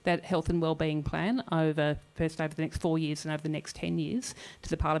implement that health and wellbeing plan over the next 4 years and over the next 10 years to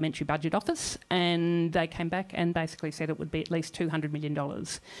the Parliamentary Budget Office. And they came back and basically said it would be at least $200 million.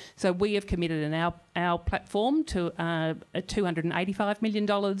 So we have committed in our platform to $285 million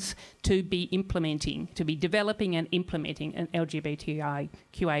to be developing and implementing an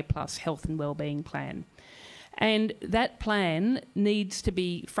LGBTIQA plus health and wellbeing plan. And that plan needs to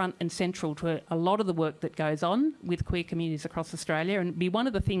be front and central to a lot of the work that goes on with queer communities across Australia, and be one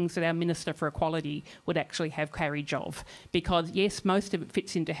of the things that our Minister for Equality would actually have carriage of. Because, yes, most of it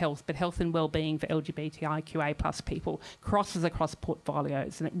fits into health, but health and wellbeing for LGBTIQA plus people crosses across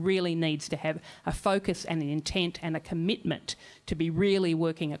portfolios, and it really needs to have a focus and an intent and a commitment to be really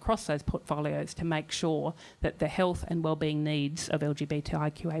working across those portfolios to make sure that the health and wellbeing needs of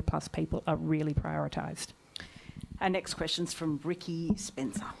LGBTIQA plus people are really prioritised. Our next question's from Ricky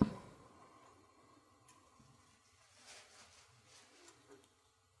Spencer.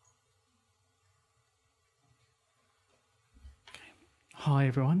 Hi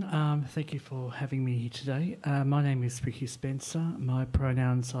everyone, thank you for having me here today. My name is Ricky Spencer. My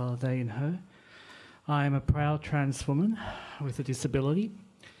pronouns are they and her. I am a proud trans woman with a disability,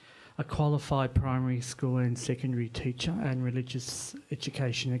 a qualified primary school and secondary teacher and religious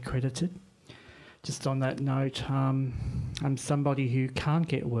education accredited. Just on that note, I'm somebody who can't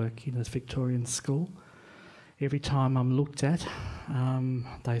get work in a Victorian school. Every time I'm looked at,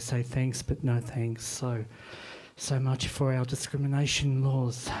 they say thanks but no thanks. So much for our discrimination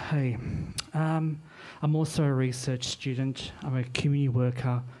laws. Hey, I'm also a research student. I'm a community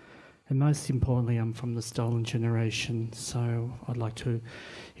worker, and most importantly, I'm from the stolen generation. So I'd like to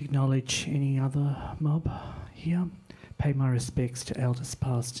acknowledge any other mob here. Pay my respects to elders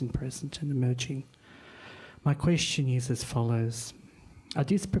past and present and emerging. My question is as follows. A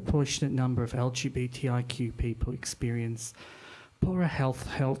disproportionate number of LGBTIQ people experience poorer health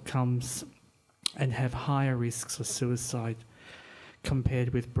outcomes and have higher risks of suicide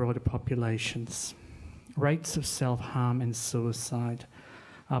compared with broader populations. Rates of self-harm and suicide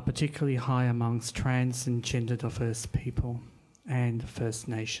are particularly high amongst trans and gender diverse people and First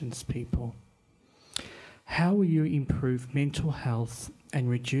Nations people. How will you improve mental health and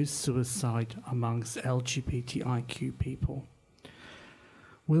reduce suicide amongst LGBTIQ people?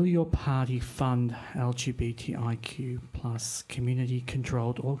 Will your party fund LGBTIQ plus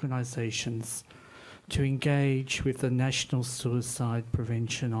community-controlled organisations to engage with the National Suicide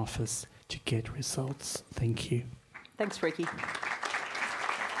Prevention Office to get results? Thank you. Thanks, Ricky.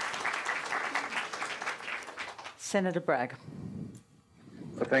 Senator Bragg.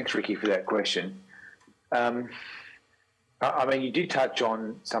 Well, thanks, Ricky, for that question. I mean, you did touch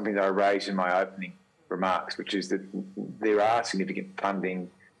on something that I raised in my opening remarks, which is that there are significant funding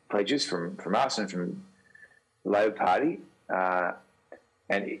pledges from us and from the Labor Party,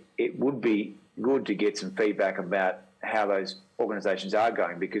 and it would be good to get some feedback about how those organisations are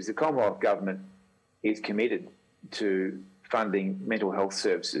going, because the Commonwealth Government is committed to funding mental health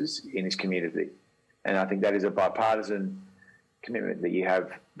services in this community, and I think that is a bipartisan commitment that you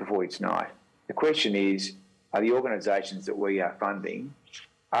have before you tonight. The question is, are the organisations that we are funding,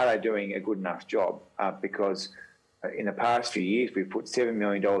 are they doing a good enough job? Because in the past few years, we've put $7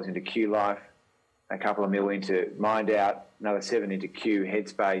 million into Q Life, a couple of mil into Mind Out, another $7 million into Q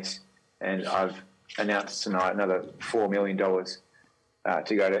Headspace, and I've announced tonight another $4 million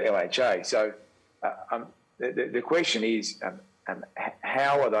to go to LHA. So the question is,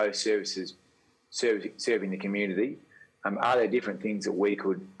 how are those services serving the community? Are there different things that we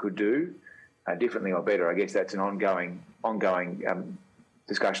could do differently or better? I guess that's an ongoing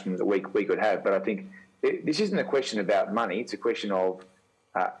discussion that we could have. But I think this isn't a question about money. It's a question of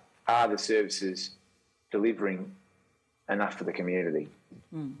are the services delivering enough for the community?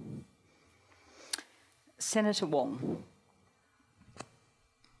 Mm. Senator Wong.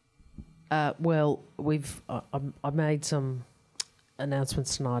 Well, I made some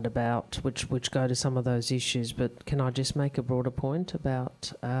announcements tonight about which go to some of those issues, but can I just make a broader point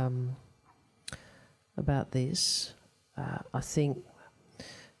about this? I think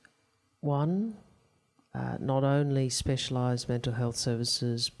one, not only specialised mental health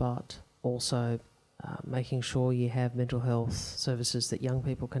services, but also making sure you have mental health services that young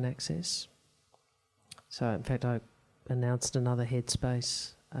people can access. So, in fact, I announced another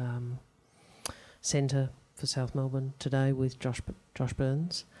Headspace centre for South Melbourne today with Josh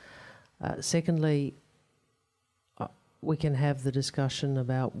Burns. Secondly, we can have the discussion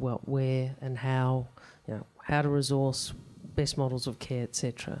about where and how, how to resource best models of care,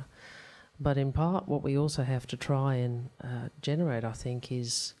 etc. But in part, what we also have to try and generate, I think,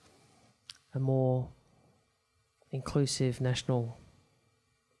 is a more inclusive national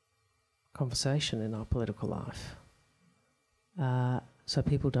conversation in our political life, so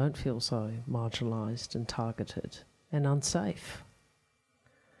people don't feel so marginalised and targeted and unsafe.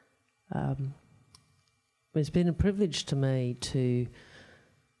 It's been a privilege to me to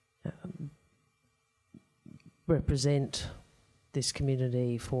represent this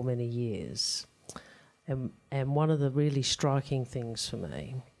community for many years, and one of the really striking things for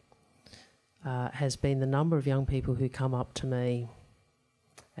me has been the number of young people who come up to me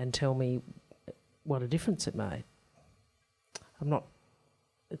and tell me what a difference it made.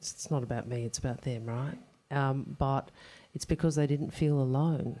 It's not about me, it's about them, right? But it's because they didn't feel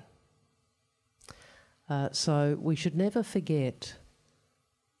alone. So we should never forget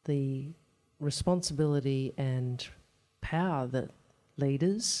the responsibility and power that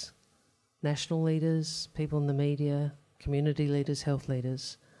leaders, national leaders, people in the media, community leaders, health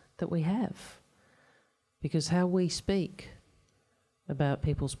leaders, that we have. Because how we speak about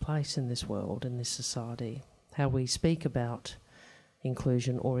people's place in this world, in this society, how we speak about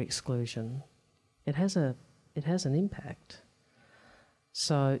inclusion or exclusion, it has an impact.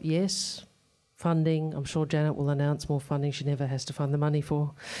 So yes, funding, I'm sure Janet will announce more funding she never has to find the money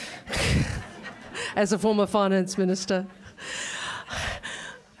for as a former finance minister.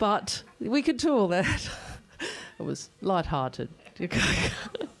 But we could do all that. It was light-hearted.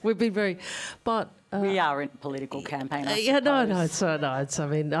 We've been very, but we are in a political campaign. I I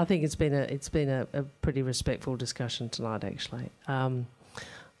mean, I think it's been a pretty respectful discussion tonight, actually. But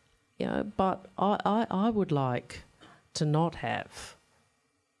I would like to not have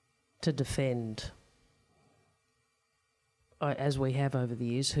to defend, as we have over the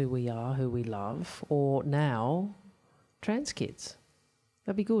years, who we are, who we love, or now trans kids.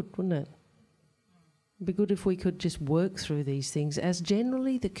 That'd be good, wouldn't it? It'd be good if we could just work through these things as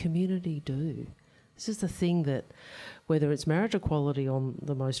generally the community do. This is the thing that, whether it's marriage equality on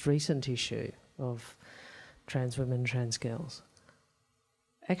the most recent issue of trans women, trans girls,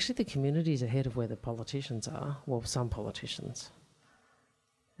 actually the community's ahead of where the politicians are, well, some politicians.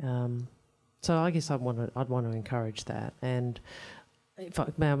 So I guess I'd want to encourage that. And if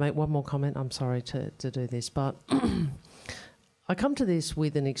may I make one more comment? I'm sorry to do this, but I come to this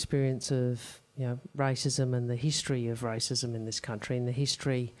with an experience of racism and the history of racism in this country, and the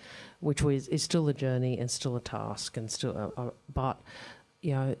history, which is still a journey and still a task, and still, but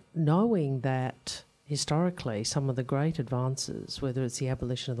knowing that historically some of the great advances, whether it's the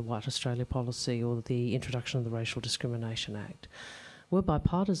abolition of the White Australia policy or the introduction of the Racial Discrimination Act, were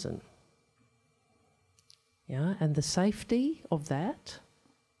bipartisan. And the safety of that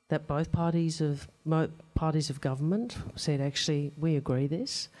both parties of government said, actually, we agree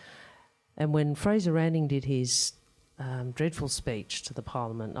this. And when Fraser Anning did his dreadful speech to the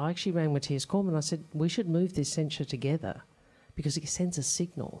Parliament, I actually rang Matthias Cormann. I said, we should move this censure together because it sends a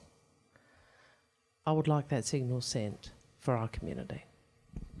signal. I would like that signal sent for our community.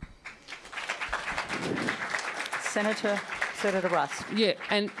 Senator Rusk. Yeah,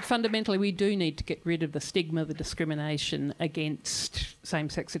 and fundamentally we do need to get rid of the stigma, the discrimination against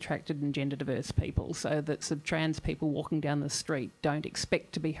same-sex attracted and gender diverse people, so that some trans people walking down the street don't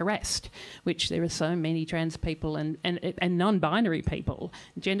expect to be harassed, which there are so many trans people and non-binary people,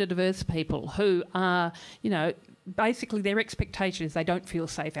 gender diverse people who are, basically their expectation is they don't feel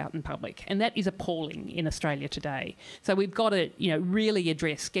safe out in public, and that is appalling in Australia today. So we've got to really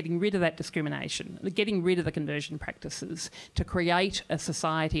address getting rid of that discrimination, getting rid of the conversion practices, to create a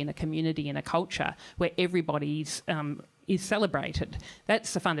society and a community and a culture where everybody is celebrated.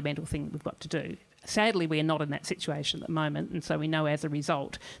 That's the fundamental thing that we've got to do. Sadly, we are not in that situation at the moment, and so we know as a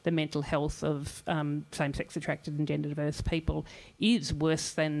result the mental health of same-sex attracted and gender diverse people is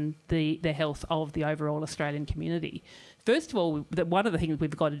worse than the health of the overall Australian community. First of all, one of the things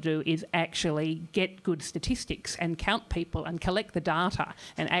we've got to do is actually get good statistics and count people and collect the data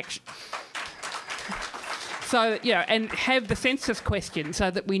and actually... So, and have the census question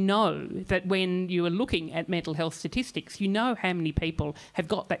so that we know that when you are looking at mental health statistics, you know how many people have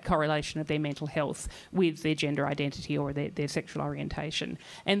got that correlation of their mental health with their gender identity or their sexual orientation.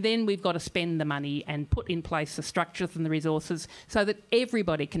 And then we've got to spend the money and put in place the structures and the resources so that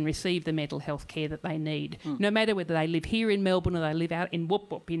everybody can receive the mental health care that they need, no matter whether they live here in Melbourne or they live out in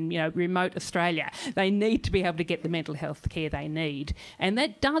Whoop Whoop in remote Australia. They need to be able to get the mental health care they need. And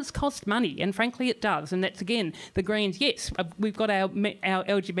that does cost money, and frankly it does. And that's, again, the Greens, yes, we've got our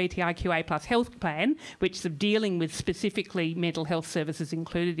LGBTIQA plus health plan, which is dealing with specifically mental health services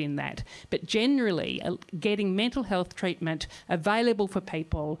included in that. But generally, getting mental health treatment available for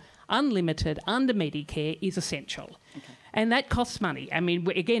people, unlimited, under Medicare, is essential. Okay. And that costs money. I mean,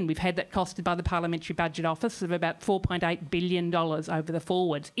 again, we've had that costed by the Parliamentary Budget Office of about $4.8 billion over the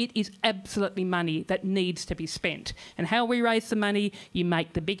forwards. It is absolutely money that needs to be spent. And how we raise the money, you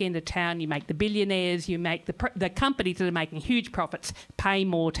make the big end of town, you make the billionaires, you make the companies that are making huge profits pay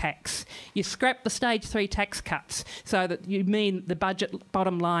more tax. You scrap the stage 3 tax cuts so that you mean the budget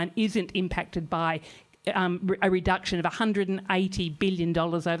bottom line isn't impacted by a reduction of $180 billion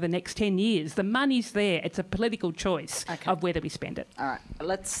over the next 10 years. The money's there. It's a political choice of whether we spend it. All right.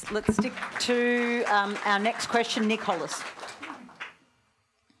 Let's stick to our next question, Nick Hollis.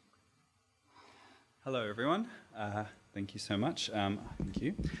 Hello, everyone. Thank you so much. Thank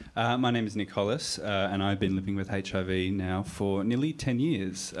you. My name is Nick Hollis, and I've been living with HIV now for nearly 10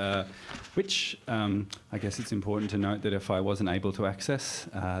 years, which I guess it's important to note that if I wasn't able to access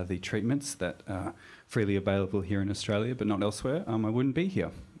the treatments that are freely available here in Australia but not elsewhere, I wouldn't be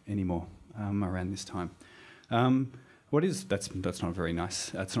here anymore around this time. That's not very nice.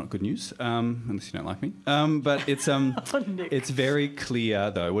 That's not good news, unless you don't like me. But it's very clear,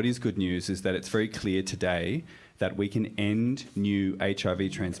 though. What is good news is that it's very clear today that we can end new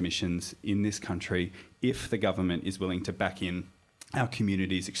HIV transmissions in this country if the government is willing to back in our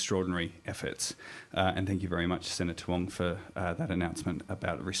community's extraordinary efforts. And thank you very much, Senator Wong, for that announcement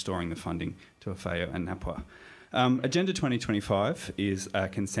about restoring the funding to AFAO and NAPWA. Agenda 2025 is a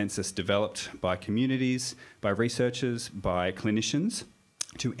consensus developed by communities, by researchers, by clinicians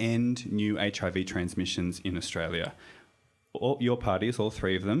to end new HIV transmissions in Australia. Your parties, all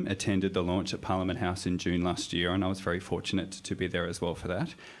three of them, attended the launch at Parliament House in June last year, and I was very fortunate to be there as well for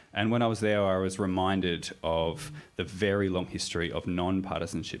that. And when I was there, I was reminded of the very long history of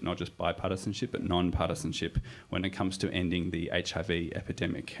non-partisanship, not just bipartisanship, but non-partisanship when it comes to ending the HIV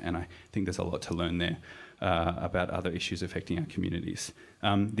epidemic. And I think there's a lot to learn there about other issues affecting our communities.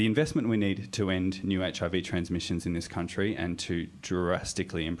 The investment we need to end new HIV transmissions in this country and to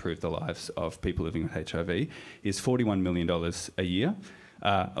drastically improve the lives of people living with HIV is $41 million a year.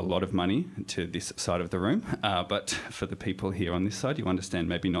 a lot of money to this side of the room, but for the people here on this side, you understand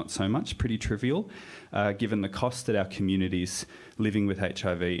maybe not so much, pretty trivial, given the costs that our communities living with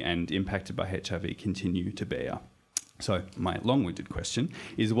HIV and impacted by HIV continue to bear. So my long-winded question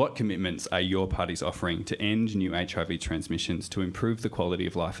is, what commitments are your parties offering to end new HIV transmissions, to improve the quality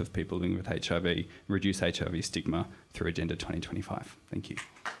of life of people living with HIV, reduce HIV stigma through Agenda 2025? Thank you.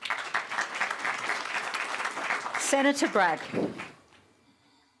 Senator Bragg.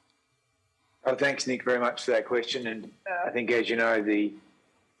 Oh, thanks, Nick, very much for that question. And I think, as you know, the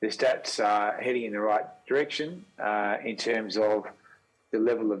stats are heading in the right direction in terms of the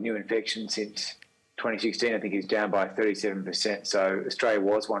level of new infections since 2016. I think is down by 37%. So Australia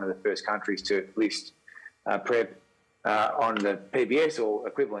was one of the first countries to list PrEP on the PBS or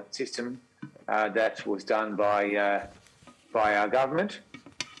equivalent system. That was done by our government,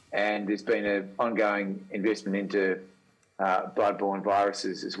 and there's been an ongoing investment into bloodborne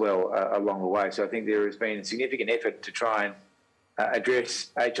viruses as well along the way. So I think there has been a significant effort to try and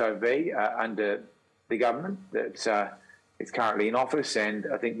address HIV under the government that's is currently in office, and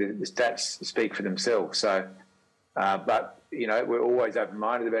I think the stats speak for themselves. So, but you know, we're always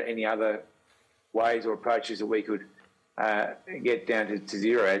open-minded about any other ways or approaches that we could get down to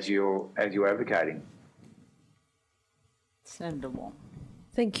zero, as you're advocating. Senator Wong.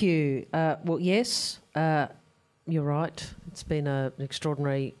 Thank you. Well, yes, you're right. It's been an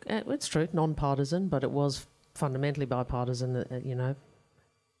extraordinary, it's true, non-partisan, but it was fundamentally bipartisan, you know,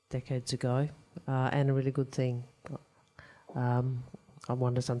 decades ago, and a really good thing. I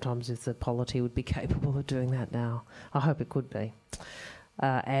wonder sometimes if the polity would be capable of doing that now. I hope it could be.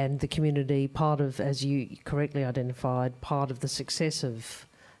 And the community, part of, as you correctly identified, part of the success of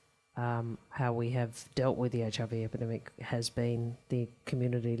how we have dealt with the HIV epidemic has been the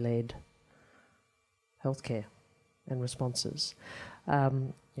community-led healthcare and responses. Yeah.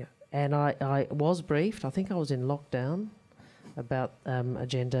 And I was briefed, I think I was in lockdown, about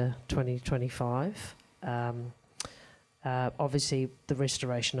Agenda 2025. Obviously, the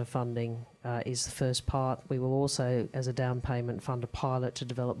restoration of funding is the first part. We will also, as a down payment, fund a pilot to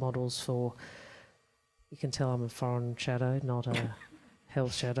develop models for, you can tell I'm a foreign shadow, not a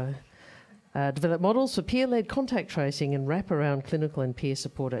health shadow, develop models for peer-led contact tracing and wraparound clinical and peer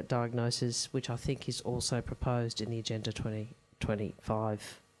support at diagnosis, which I think is also proposed in the Agenda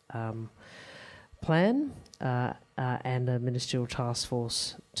 2025 plan, and a ministerial task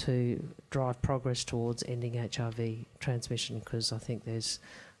force to drive progress towards ending HIV transmission, because I think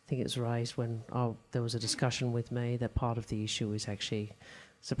it's raised when there was a discussion with me that part of the issue is actually,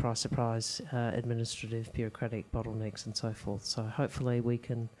 surprise, surprise, administrative, bureaucratic bottlenecks and so forth. So hopefully we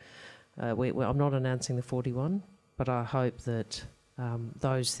can, I'm not announcing the 41, but I hope that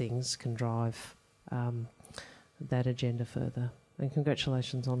those things can drive that agenda further. And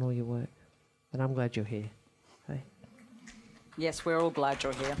congratulations on all your work. And I'm glad you're here. Hey. Yes, we're all glad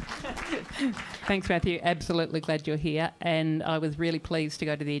you're here. Thanks, Matthew. Absolutely glad you're here. And I was really pleased to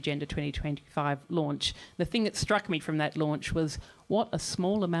go to the Agenda 2025 launch. The thing that struck me from that launch was what a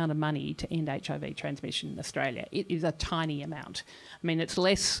small amount of money to end HIV transmission in Australia. It is a tiny amount. I mean,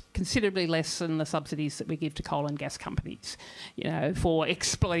 it's considerably less than the subsidies that we give to coal and gas companies, you know, for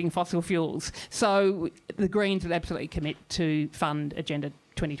exploiting fossil fuels. So the Greens would absolutely commit to fund Agenda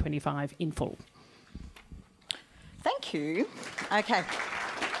 2025 in full. Thank you. Okay.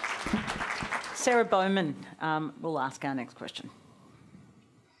 Sarah Bowman will ask our next question.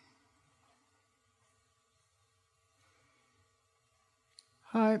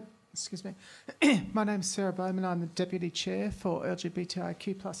 Hi, excuse me. My name's Sarah Bowman. I'm the Deputy Chair for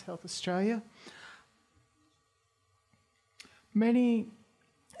LGBTIQ plus Health Australia. Many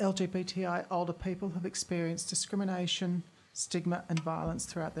LGBTI older people have experienced discrimination, stigma and violence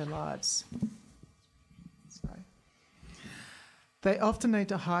throughout their lives. Sorry. They often need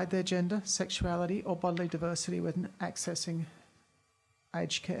to hide their gender, sexuality or bodily diversity when accessing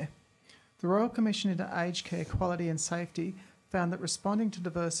aged care. The Royal Commission into Aged Care Quality and Safety found that responding to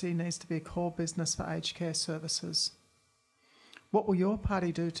diversity needs to be a core business for aged care services. What will your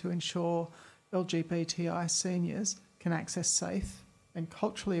party do to ensure LGBTI seniors can access safe and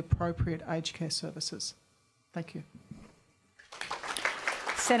culturally appropriate aged care services? Thank you.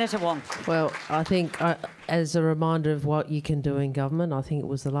 Senator Wong. Well, I think as a reminder of what you can do in government, I think it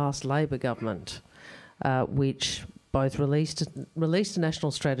was the last Labor government which both released a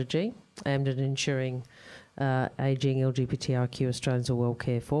national strategy aimed at ensuring ageing LGBTIQ Australians are well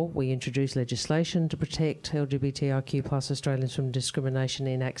cared for. We introduced legislation to protect LGBTIQ plus Australians from discrimination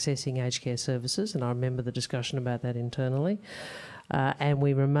in accessing aged care services, and I remember the discussion about that internally. and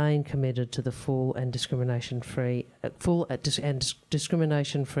we remain committed to the full and discrimination-free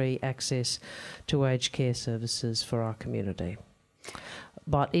access to aged care services for our community.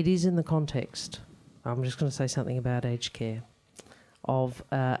 But it is in the context, I'm just going to say something about aged care, of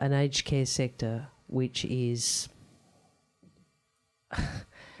an aged care sector which is,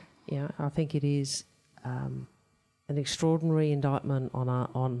 I think it is an extraordinary indictment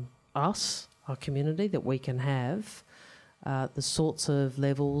on us, our community, that we can have the sorts of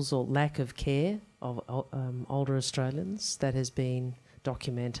levels or lack of care of older Australians that has been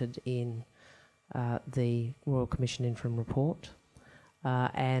documented in the Royal Commission Interim Report.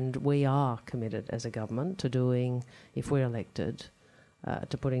 And we are committed as a government to doing, if we're elected,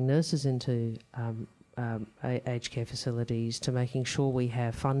 to putting nurses into aged care facilities, to making sure we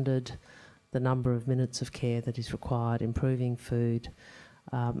have funded the number of minutes of care that is required, improving food.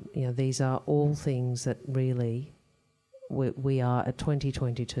 These are all things that really we are at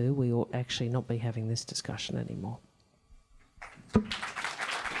 2022, we ought actually not be having this discussion anymore.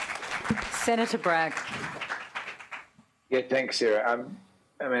 Senator Bragg. Yeah, thanks, Sarah.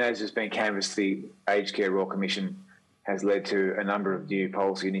 As has been canvassed, the Aged Care Royal Commission has led to a number of new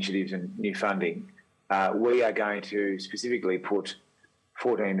policy initiatives and new funding. We are going to specifically put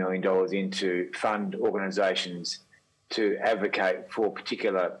 $14 million in to fund organisations to advocate for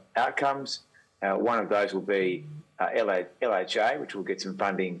particular outcomes. One of those will be LHA, which will get some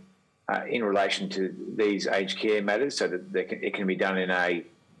funding in relation to these aged care matters so that it can be done in a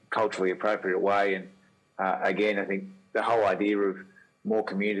culturally appropriate way. And again, I think the whole idea of more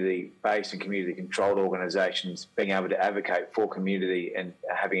community-based and community-controlled organisations being able to advocate for community and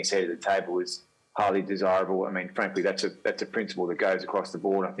having a seat at the table is highly desirable. Frankly, that's a principle that goes across the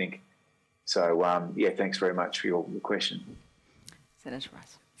board, I think. So, thanks very much for your question. Senator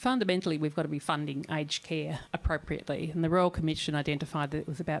Rice. Fundamentally, we've got to be funding aged care appropriately, and the Royal Commission identified that it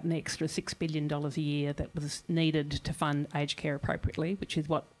was about an extra $6 billion a year that was needed to fund aged care appropriately, which is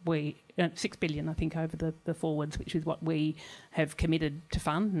what we, $6 billion, I think, over the forwards, which is what we have committed to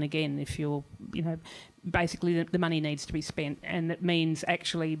fund. And again, if you're, basically the money needs to be spent, and it means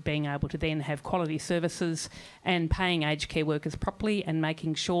actually being able to then have quality services and paying aged care workers properly and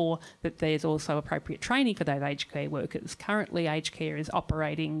making sure that there's also appropriate training for those aged care workers. Currently, aged care is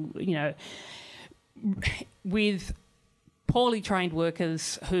operating, with poorly trained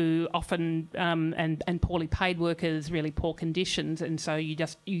workers who often and poorly paid workers, really poor conditions, and so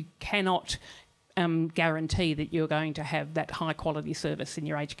you cannot guarantee that you're going to have that high quality service in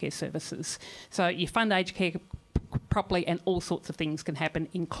your aged care services. So you fund aged care properly and all sorts of things can happen,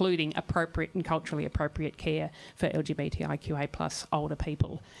 including appropriate and culturally appropriate care for LGBTIQA+ older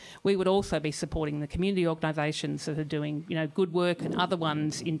people. We would also be supporting the community organisations that are doing good work, and other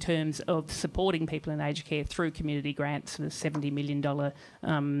ones in terms of supporting people in aged care through community grants, the $70 million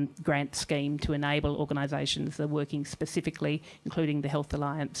grant scheme to enable organisations that are working specifically, including the Health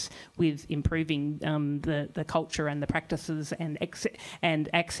Alliance, with improving the culture and the practices and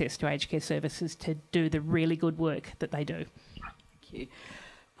access to aged care services to do the really good work that they do. Thank you.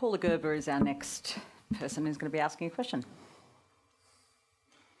 Paula Gerber is our next person who's going to be asking a question.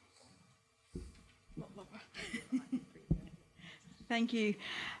 Thank you.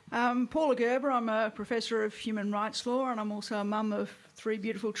 Paula Gerber, I'm a professor of human rights law, and I'm also a mum of 3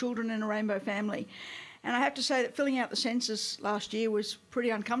 beautiful children in a rainbow family. And I have to say that filling out the census last year was pretty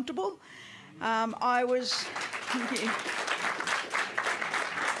uncomfortable. Thank you.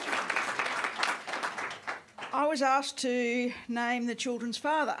 I was asked to name the children's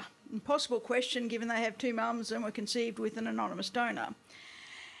father. Impossible question, given they have 2 mums and were conceived with an anonymous donor.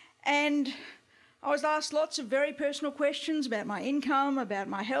 And I was asked lots of very personal questions about my income, about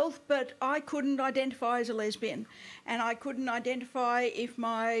my health, but I couldn't identify as a lesbian, and I couldn't identify if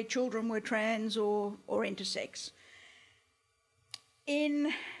my children were trans or intersex.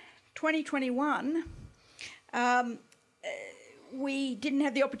 In 2021, we didn't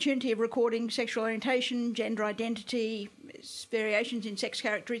have the opportunity of recording sexual orientation, gender identity, variations in sex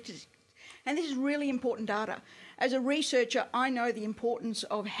characteristics. And this is really important data. As a researcher, I know the importance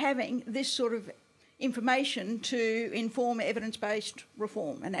of having this sort of information to inform evidence-based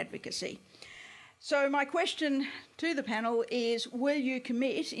reform and advocacy. So my question to the panel is, will you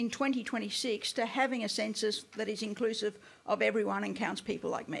commit in 2026 to having a census that is inclusive of everyone and counts people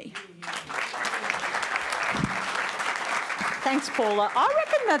like me? Thanks, Paula. I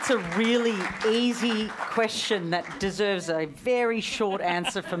reckon that's a really easy question that deserves a very short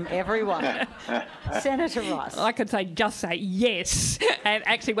answer from everyone. Senator Rice. I could just say yes. And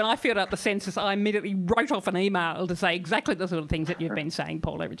actually, when I filled out the census, I immediately wrote off an email to say exactly the sort of things that you've been saying,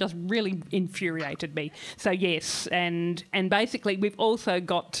 Paula. It just really infuriated me. So yes, and basically we've also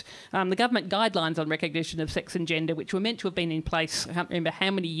got the government guidelines on recognition of sex and gender, which were meant to have been in place, I can't remember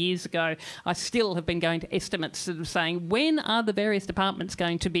how many years ago. I still have been going to estimates sort of saying, when are the various departments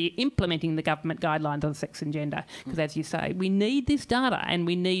going to be implementing the government guidelines on sex and gender? Because as you say, we need this data and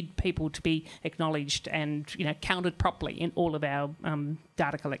we need people to be acknowledged and counted properly in all of our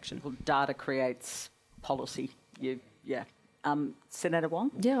data collection. Well, data creates policy. Senator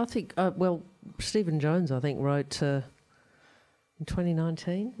Wong? Yeah, I think, Stephen Jones, I think, wrote in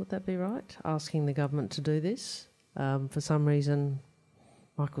 2019, would that be right, asking the government to do this. For some reason,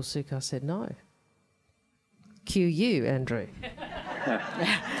 Michael Sukkar said no. Cue you, Andrew.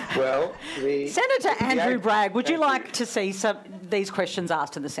 Well, Senator Andrew Bragg, would you like to see these questions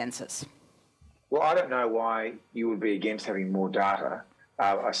asked in the census? Well, I don't know why you would be against having more data.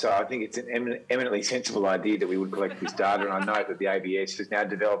 So I think it's an eminently sensible idea that we would collect this data, and I know that the ABS has now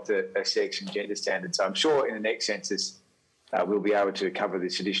developed a sex and gender standard. So I'm sure in the next census we'll be able to cover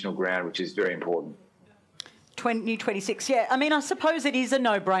this additional ground, which is very important. 2026, yeah. I mean, I suppose it is a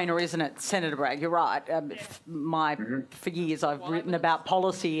no-brainer, isn't it, Senator Bragg? You're right. For years I've written about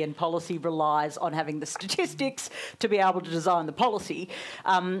policy, and policy relies on having the statistics to be able to design the policy.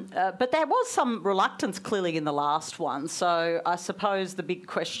 But there was some reluctance clearly in the last one. So I suppose the big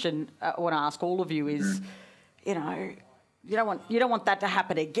question I want to ask all of you is, you don't want that to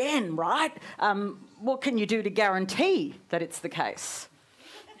happen again, right? What can you do to guarantee that it's the case?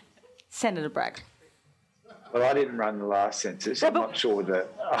 Senator Bragg. Well, I didn't run the last census. I'm not sure that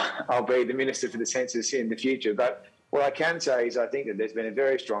I'll be the Minister for the Census in the future. But what I can say is I think that there's been a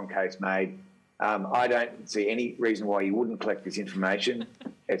very strong case made. I don't see any reason why you wouldn't collect this information.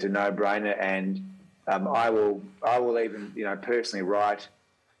 It's a no-brainer, and I will even personally write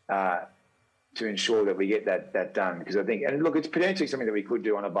to ensure that we get that done, because I think, and look, it's potentially something that we could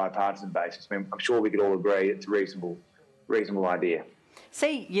do on a bipartisan basis. I mean, I'm sure we could all agree it's a reasonable idea.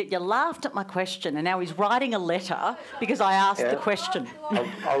 See, you laughed at my question, and now he's writing a letter because I asked the question.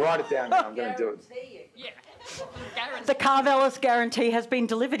 I'll write it down now. I'm going to do it. The Karvelas guarantee has been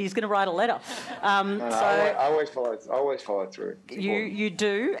delivered. He's going to write a letter. I always follow through. You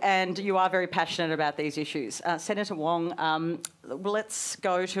do, and you are very passionate about these issues. Senator Wong, let's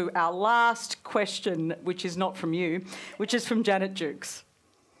go to our last question, which is not from you, which is from Janet Jukes.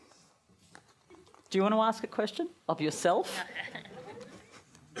 Do you want to ask a question of yourself?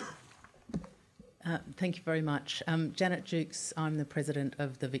 Thank you very much. Janet Jukes, I'm the president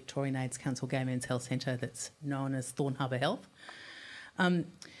of the Victorian AIDS Council Gay Men's Health Centre that's known as Thorn Harbour Health.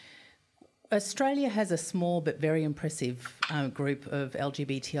 Australia has a small but very impressive group of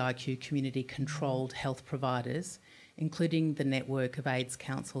LGBTIQ community-controlled health providers, including the network of AIDS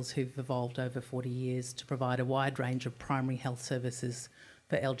councils who've evolved over 40 years to provide a wide range of primary health services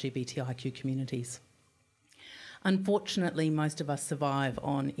for LGBTIQ communities. Unfortunately, most of us survive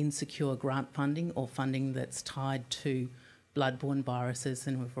on insecure grant funding or funding that's tied to bloodborne viruses,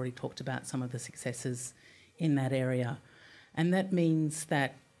 and we've already talked about some of the successes in that area. And that means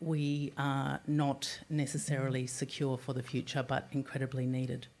that we are not necessarily secure for the future, but incredibly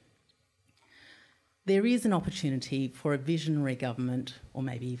needed. There is an opportunity for a visionary government, or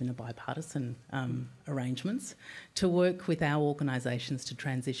maybe even a bipartisan arrangements, to work with our organisations to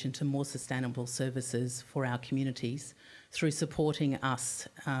transition to more sustainable services for our communities through supporting us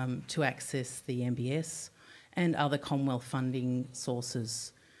to access the MBS and other Commonwealth funding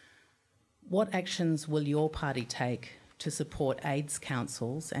sources. What actions will your party take to support AIDS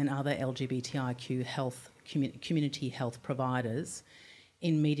councils and other LGBTIQ community health providers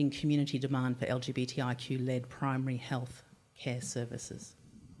in meeting community demand for LGBTIQ-led primary health care services?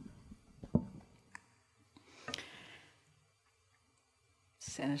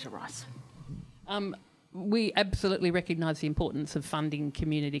 Senator Rice. We absolutely recognise the importance of funding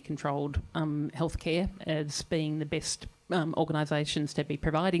community-controlled healthcare as being the best organisations to be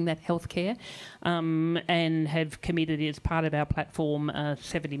providing that healthcare, and have committed as part of our platform a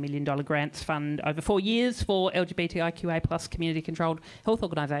 $70 million grants fund over 4 years for LGBTIQA+ community-controlled health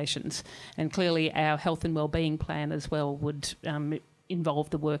organisations. And clearly our health and wellbeing plan as well would involve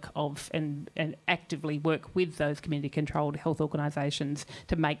the work of and actively work with those community-controlled health organisations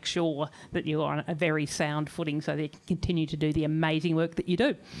to make sure that you're on a very sound footing so they can continue to do the amazing work that you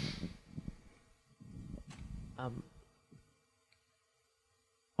do.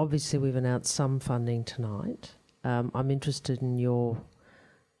 Obviously, we've announced some funding tonight. I'm interested in your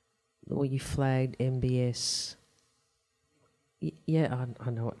you flagged MBS. Yeah, I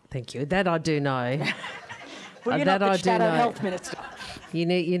know it. Thank you. That I do know. Well, you're not the Shadow Health Minister. You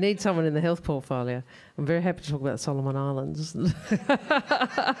need someone in the health portfolio. I'm very happy to talk about Solomon Islands. I've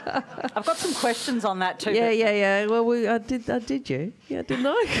got some questions on that too. Yeah. Well, I did you? Yeah, didn't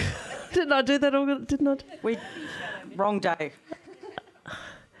I? Didn't I do that? Didn't I? Wrong day.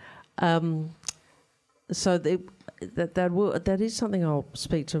 So that is something I'll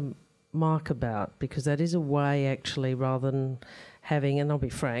speak to Mark about, because that is a way actually, rather than having, and I'll be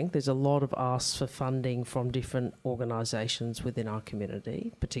frank, there's a lot of asks for funding from different organisations within our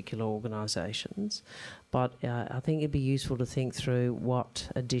community, particular organisations, but I think it'd be useful to think through what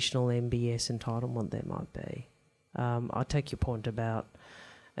additional MBS entitlement there might be. I take your point about,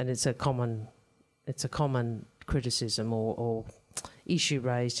 and it's a common criticism or issue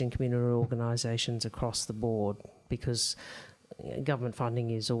raised in community organisations across the board, because government funding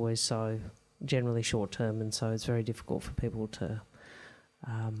is always so generally short term, and so it's very difficult for people to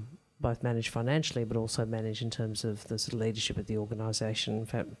both manage financially but also manage in terms of the sort of leadership of the organisation. In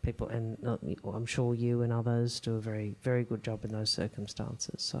fact, people, and I'm sure you and others do a very, very good job in those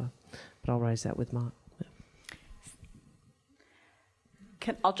circumstances. So, but I'll raise that with Mark.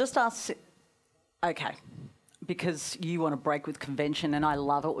 I'll just ask, okay, because you want to break with convention, and I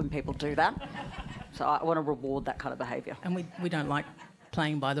love it when people do that. So I want to reward that kind of behaviour. And we don't like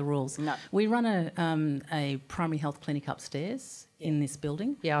playing by the rules. No. We run a primary health clinic upstairs in this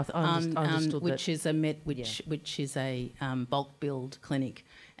building. Yeah, I understood which that. Is which is a bulk build clinic.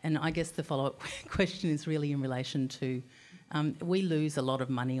 And I guess the follow-up question is really in relation to we lose a lot of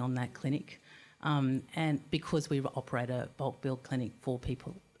money on that clinic, and because we operate a bulk build clinic for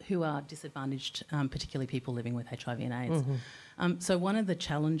people who are disadvantaged, particularly people living with HIV and AIDS. Mm-hmm. So one of the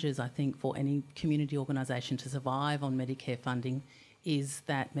challenges, I think, for any community organisation to survive on Medicare funding is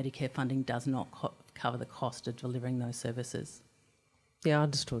that Medicare funding does not cover the cost of delivering those services. Yeah,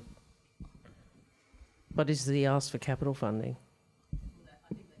 understood. But is the ask for capital funding?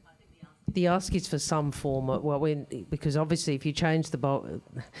 The ask is for some form of, because obviously if you change the bulk,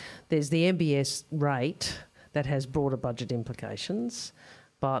 there's the MBS rate that has broader budget implications,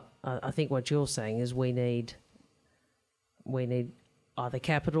 but I think what you're saying is we need either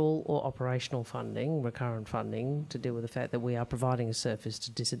capital or operational funding, recurrent funding, to deal with the fact that we are providing a service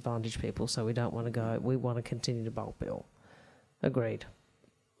to disadvantaged people, so we don't want to go, we want to continue to bulk bill. Agreed.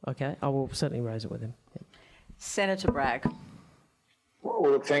 Okay, I will certainly raise it with him. Yep. Senator Bragg.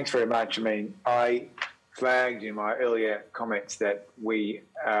 Well, look, thanks very much. I mean, I flagged in my earlier comments that we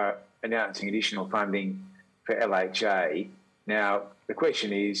are announcing additional funding for LHA. Now, the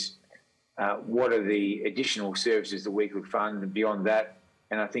question is, what are the additional services that we could fund beyond that?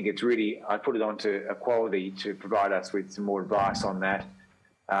 And I think it's really, I put it onto Equality to provide us with some more advice on that,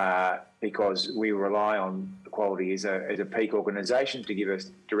 because we rely on Equality as a peak organisation to give us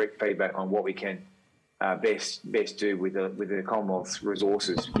direct feedback on what we can best do with the Commonwealth's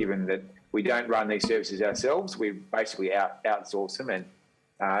resources, given that we don't run these services ourselves. We basically outsource them. And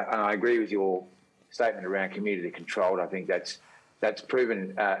I agree with your statement around community controlled. I think that's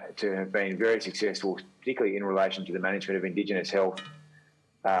proven to have been very successful, particularly in relation to the management of Indigenous health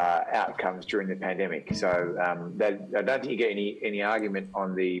outcomes during the pandemic. So I don't think you get any argument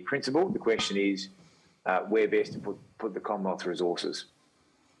on the principle. The question is where best to put the Commonwealth resources.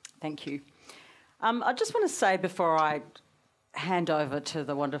 Thank you. I just want to say before I hand over to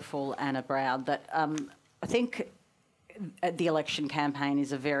the wonderful Anna Brown that I think the election campaign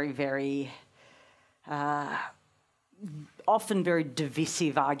is a very, very often very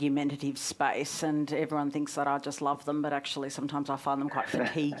divisive, argumentative space, and everyone thinks that I just love them, but actually sometimes I find them quite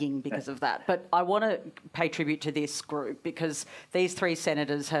fatiguing because of that. But I want to pay tribute to this group because these three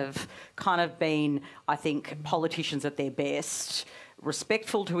senators have kind of been, I think, politicians at their best,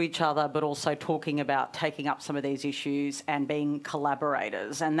 respectful to each other, but also talking about taking up some of these issues and being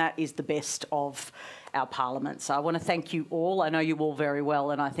collaborators, and that is the best of our parliament. So I want to thank you all. I know you all very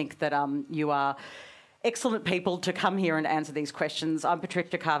well, and I think that you are excellent people to come here and answer these questions. I'm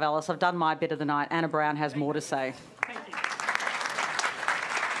Patricia Karvelas. I've done my bit of the night. Anna Brown has more to say. Thank you.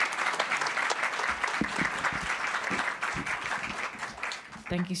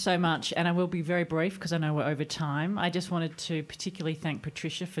 Thank you so much, and I will be very brief because I know we're over time. I just wanted to particularly thank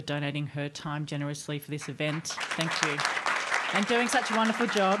Patricia for donating her time generously for this event. Thank you. And doing such a wonderful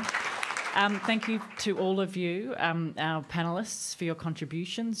job. Thank you to all of you, our panellists, for your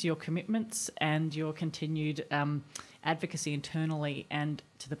contributions, your commitments and your continued advocacy internally and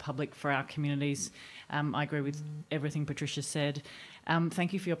to the public for our communities. I agree with everything Patricia said.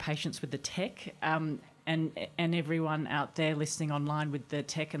 Thank you for your patience with the tech. And and everyone out there listening online with the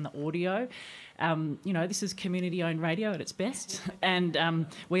tech and the audio. You know, this is community-owned radio at its best, and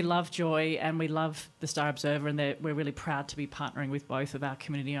we love Joy and we love the Star Observer, and we're really proud to be partnering with both of our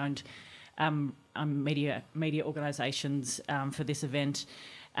community-owned media organisations for this event.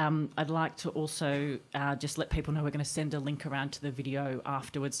 I'd like to also just let people know we're going to send a link around to the video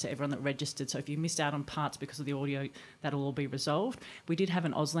afterwards to everyone that registered. So if you missed out on parts because of the audio, that'll all be resolved. We did have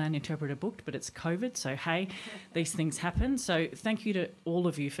an Auslan interpreter booked, but it's COVID, so hey, these things happen. So thank you to all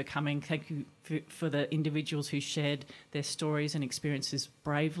of you for coming. Thank you for the individuals who shared their stories and experiences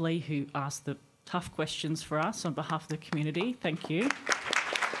bravely, who asked the tough questions for us on behalf of the community. Thank you.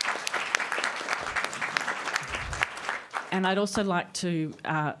 And I'd also like to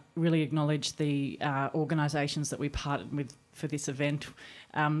really acknowledge the organisations that we partnered with for this event.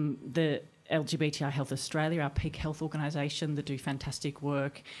 The LGBTI Health Australia, our peak health organisation that do fantastic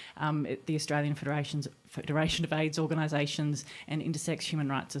work, the Australian Federation of AIDS organisations, and Intersex Human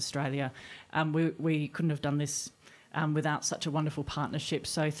Rights Australia. We couldn't have done this without such a wonderful partnership.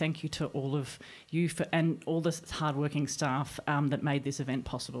 So thank you to all of you and all the hardworking staff that made this event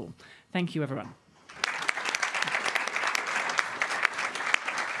possible. Thank you, everyone.